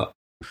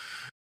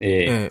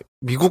경우는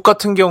미국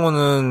같은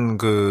경우는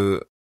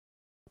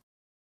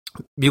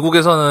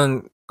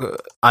미국에서는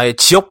아예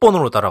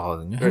지역번호로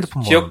따라가거든요.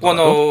 핸드폰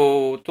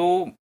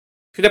지역번호도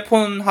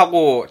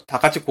휴대폰하고 다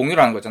같이 공유를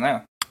하는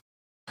거잖아요.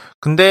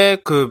 근데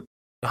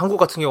한국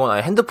같은 경우는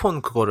아예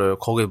핸드폰 그거를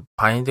거기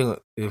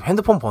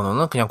핸드폰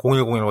번호는 그냥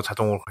 0101로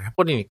자동으로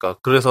해버리니까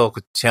그래서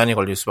제한이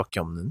걸릴 수밖에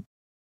없는.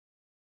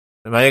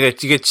 만약에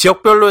이게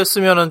지역별로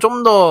했으면은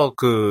좀 더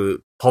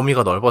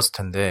범위가 넓었을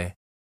텐데.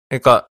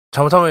 그러니까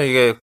잘못하면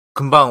이게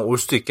금방 올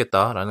수도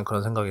있겠다라는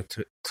그런 생각이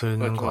드는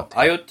그렇죠. 것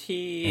같아요.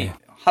 IoT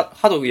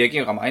하도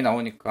얘기가 많이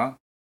나오니까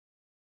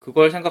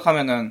그걸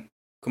생각하면은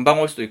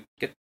금방 올 수도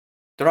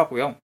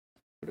있겠더라고요.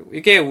 그리고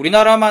이게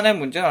우리나라만의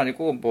문제는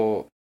아니고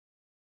뭐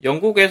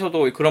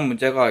영국에서도 그런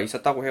문제가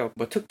있었다고 해요.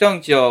 뭐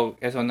특정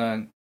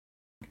지역에서는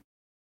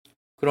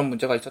그런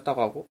문제가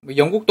있었다고 하고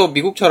영국도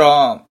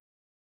미국처럼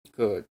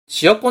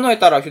지역 번호에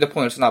따라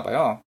휴대폰을 쓰나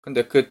봐요.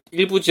 근데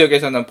일부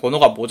지역에서는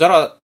번호가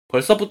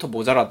벌써부터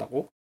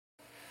모자라다고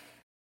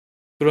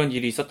그런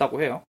일이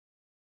있었다고 해요.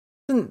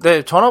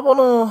 네,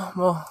 전화번호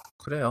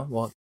그래요.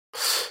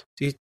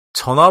 이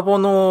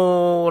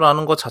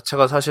전화번호라는 것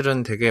자체가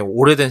사실은 되게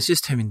오래된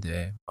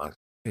시스템인데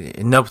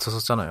옛날부터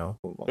썼잖아요.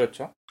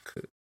 그렇죠.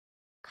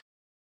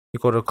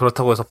 이거를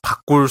그렇다고 해서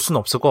바꿀 수는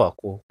없을 것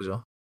같고,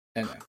 그죠?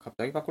 네네,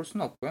 갑자기 바꿀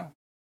수는 없고요.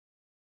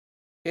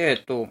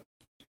 이게 또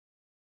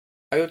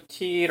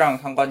IoT랑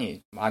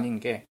상관이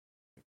많은 게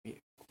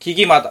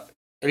기기마다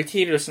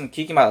LTE를 쓰는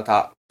기기마다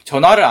다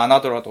전화를 안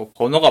하더라도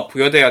번호가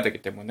부여돼야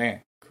되기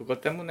때문에 그것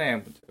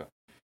때문에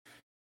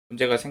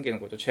문제가 생기는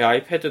거죠. 제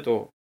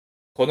아이패드도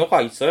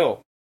번호가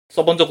있어요.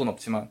 써본 적은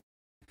없지만.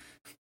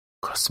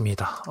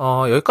 그렇습니다.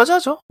 여기까지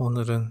하죠.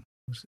 오늘은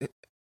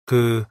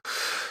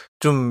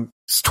좀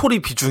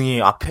스토리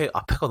비중이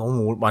앞에가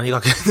너무 많이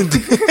가겠는데.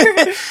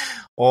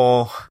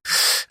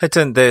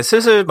 하여튼, 네,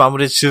 슬슬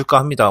마무리 지을까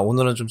합니다.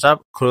 오늘은 좀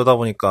그러다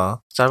보니까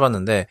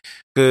짧았는데,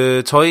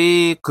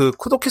 저희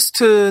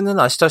쿠도캐스트는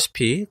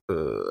아시다시피,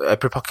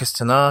 애플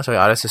팟캐스트나 저희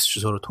RSS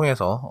주소를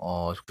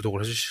통해서, 구독을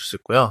해주실 수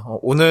있고요.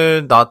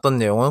 오늘 나왔던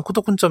내용은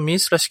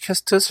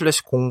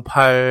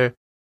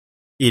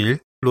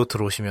kudokun점/cast/081로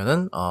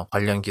들어오시면은,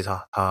 관련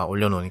기사 다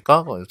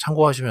올려놓으니까,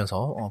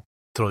 참고하시면서,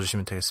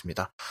 들어주시면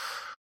되겠습니다.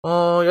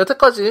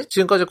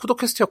 지금까지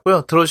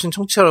쿠도캐스트였고요. 들어주신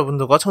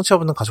청취자분들과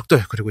청취자분들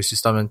가족들, 그리고 있을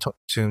수 있다면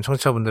지금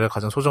청취자분들의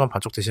가장 소중한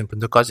반쪽 되시는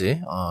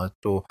분들까지,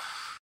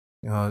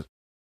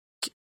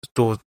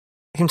 또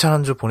힘찬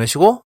한 주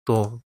보내시고,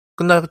 또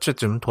끝날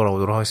때쯤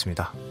돌아오도록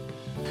하겠습니다.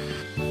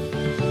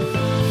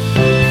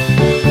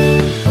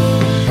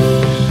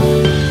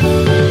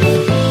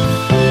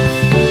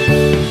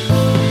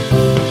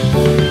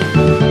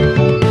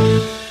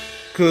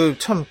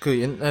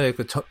 옛날에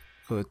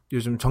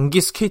요즘 전기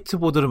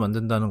스케이트보드를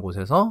만든다는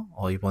곳에서,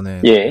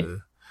 이번에,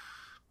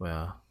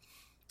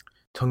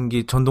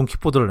 전동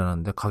킥보드를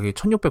내놨는데, 가격이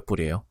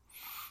 1,600불이에요.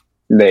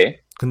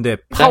 네. 근데,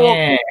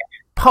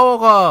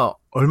 파워가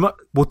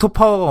모터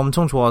파워가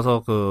엄청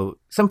좋아서,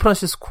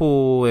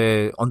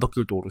 샌프란시스코의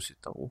언덕길도 오를 수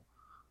있다고.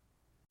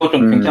 그거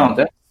좀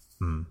굉장한데?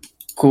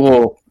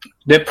 그거,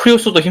 내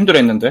프리우스도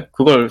힘들어했는데?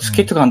 그걸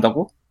스케이트가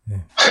한다고?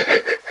 네.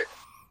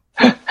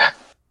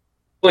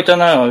 그거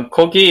있잖아요.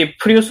 거기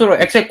프리우스로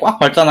엑셀 꽉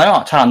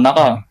밟잖아요. 잘 안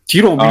나가.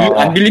 뒤로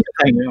안 밀리는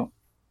타임이에요.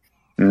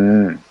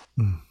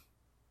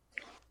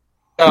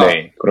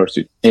 네, 그럴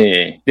수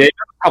예. 네,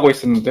 하고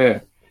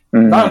있었는데,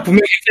 나는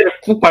분명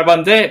엑셀을 꾹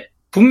밟았는데,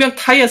 분명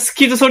타이어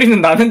스키드 소리는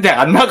나는데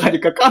안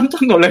나가니까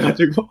깜짝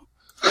놀래가지고.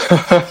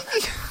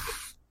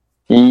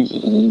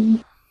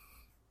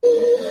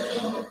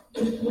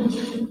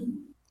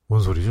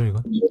 뭔 소리죠,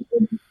 이건?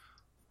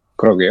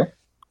 그러게요.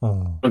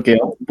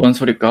 그러게요. 뭔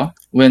소리일까?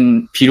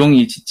 웬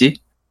비룡이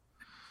짖지?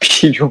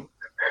 비룡?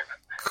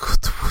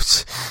 그것도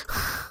뭐지?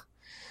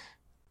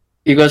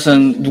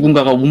 이것은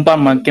누군가가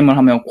운반만 게임을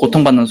하면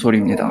고통받는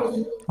소리입니다.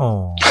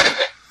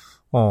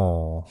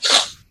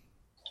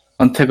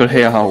 선택을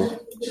해야 하오.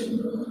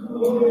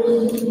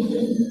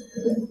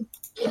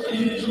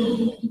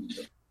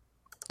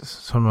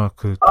 설마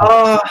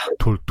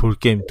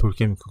돌게임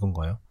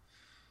그건가요?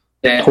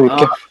 네.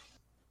 돌게임.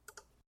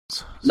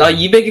 나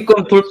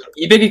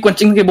 200위권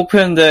찍는 게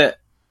목표였는데,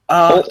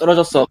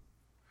 떨어졌어.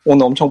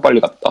 오늘 엄청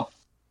빨리 갔다.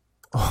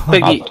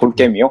 400위.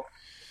 돌게임이요?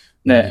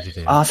 네.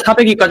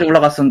 400위까지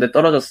올라갔었는데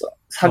떨어졌어.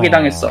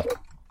 사기당했어.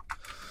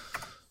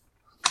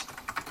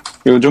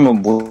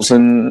 요즘은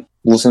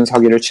무슨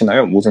사기를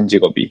치나요? 무슨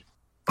직업이?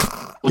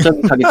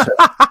 무슨 사기 쳐요?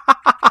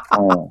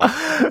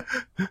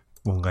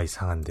 뭔가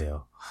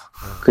이상한데요.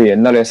 그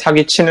옛날에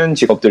사기 치는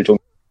직업들 좀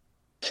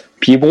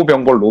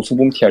비보병벌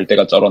노수봉티 할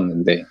때가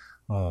쩔었는데.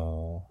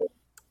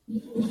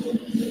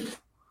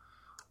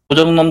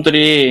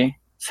 보정놈들이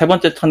세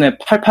번째 턴에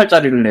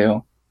 88짜리를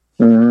내요.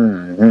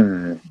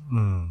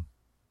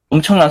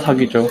 엄청난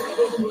사기죠.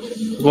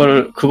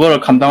 그걸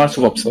감당할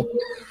수가 없어.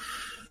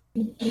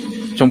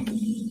 좀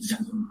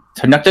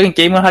전략적인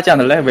게임을 하지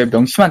않을래? 왜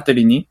명심만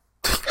때리니?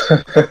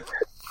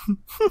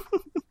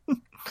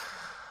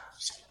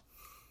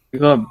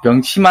 이거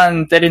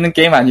명심만 때리는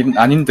게임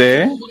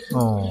아닌데?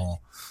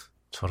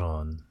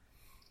 저런.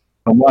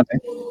 너무하네.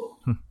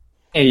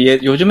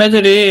 요즘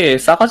애들이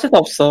싸가지가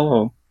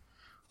없어.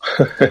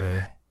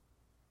 그래.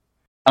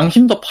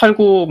 양심도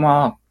팔고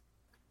막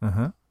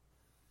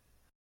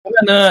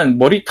보면은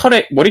머리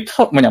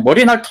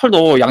날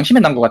털도 양심에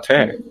난 것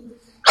같아.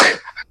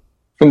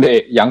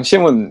 근데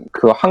양심은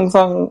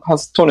항상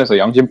하스톤에서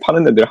양심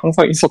파는 애들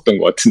항상 있었던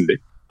것 같은데.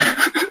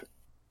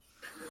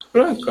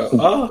 그러니까.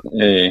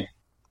 예.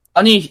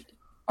 아니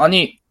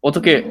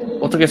어떻게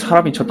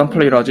사람이 저딴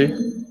플레이를 하지?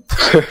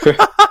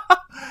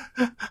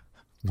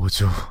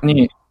 뭐죠?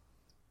 아니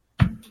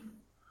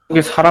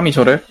어떻게 사람이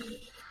저래?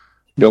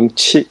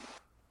 명치.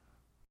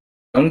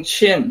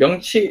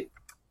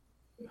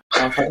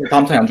 사실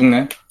다음 턴에 안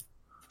죽네.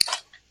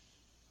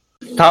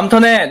 다음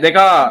턴에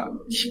내가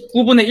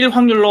 19분의 1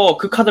 확률로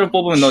그 카드를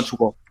뽑으면 너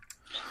죽어.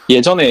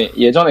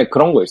 예전에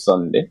그런 거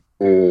있었는데,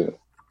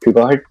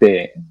 그거 할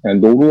때,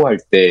 노루 할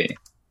때,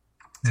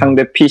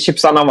 상대 피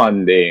 14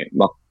 남았는데,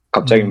 막,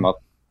 갑자기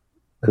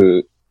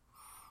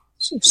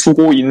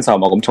수고 인사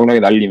막 엄청나게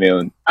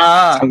날리면,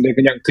 상대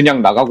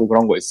그냥 나가고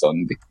그런 거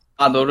있었는데.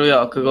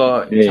 노루야,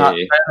 그거, 예.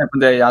 자연의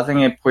군대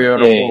야생의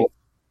보여라고. 예.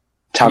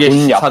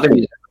 자군 야구.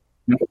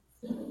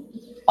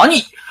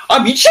 아니,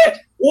 미친!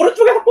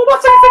 오른쪽에서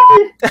뽑았어, 이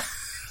새끼!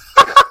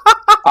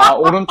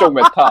 오른쪽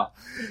메타.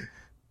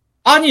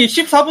 아니,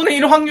 14분의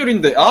 1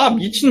 확률인데.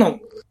 미친놈.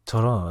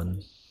 저런.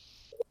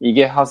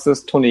 이게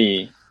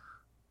하스스톤이,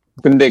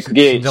 근데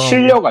그게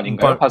실력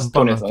아닌가요?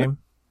 하스스톤에서.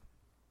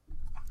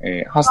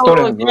 예,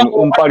 하스스톤에서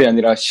운빨이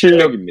아니라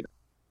실력입니다.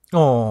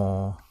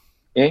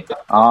 예?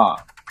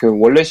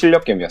 원래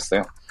실력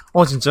게임이었어요.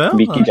 진짜요?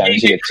 믿기지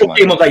않으시겠지만.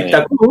 게이머가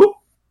있다고?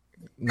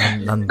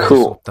 난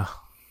그럴 수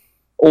없다.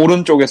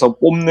 오른쪽에서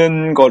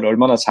뽑는 걸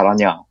얼마나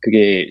잘하냐.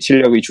 그게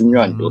실력이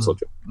중요한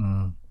요소죠.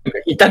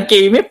 이딴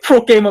게임에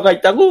프로게이머가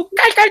있다고?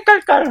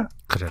 깔깔깔깔.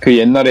 그래. 그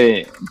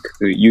옛날에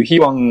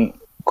유희왕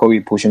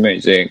거기 보시면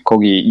이제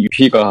거기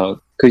유희가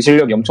그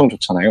실력이 엄청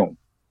좋잖아요.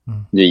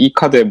 이제 이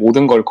카드에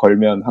모든 걸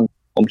걸면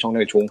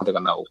엄청나게 좋은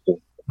카드가 나오고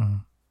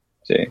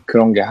이제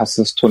그런 게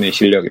하스스톤의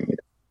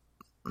실력입니다.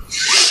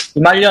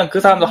 이말년 그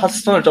사람도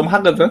하스스톤을 좀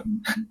하거든?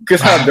 그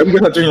사람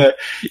명대사 중에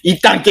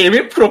이딴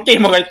게임에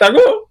프로게이머가 있다고?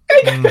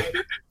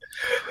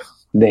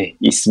 네,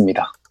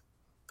 있습니다.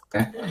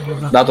 네.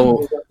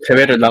 나도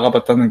대회를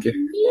나가봤다는 게.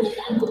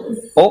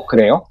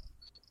 그래요?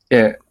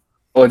 예.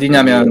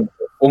 어디냐면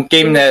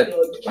온게임넷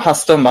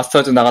하스스톤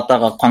마스터즈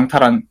나갔다가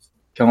광탈한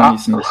경험이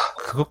있습니다.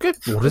 그거 꽤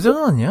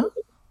오래전 아니야?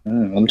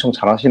 엄청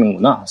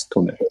잘하시는구나,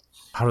 하스스톤을.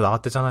 바로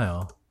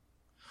나갔대잖아요.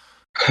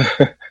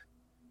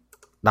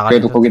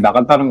 그래도 거기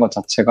나간다는 것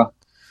자체가